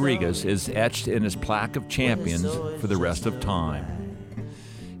Rodriguez is etched in his plaque of champions for the rest of time.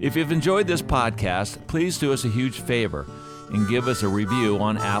 If you've enjoyed this podcast, please do us a huge favor and give us a review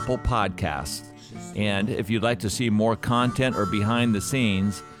on Apple Podcasts. And if you'd like to see more content or behind the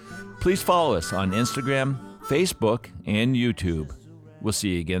scenes, please follow us on Instagram, Facebook, and YouTube. We'll see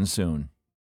you again soon.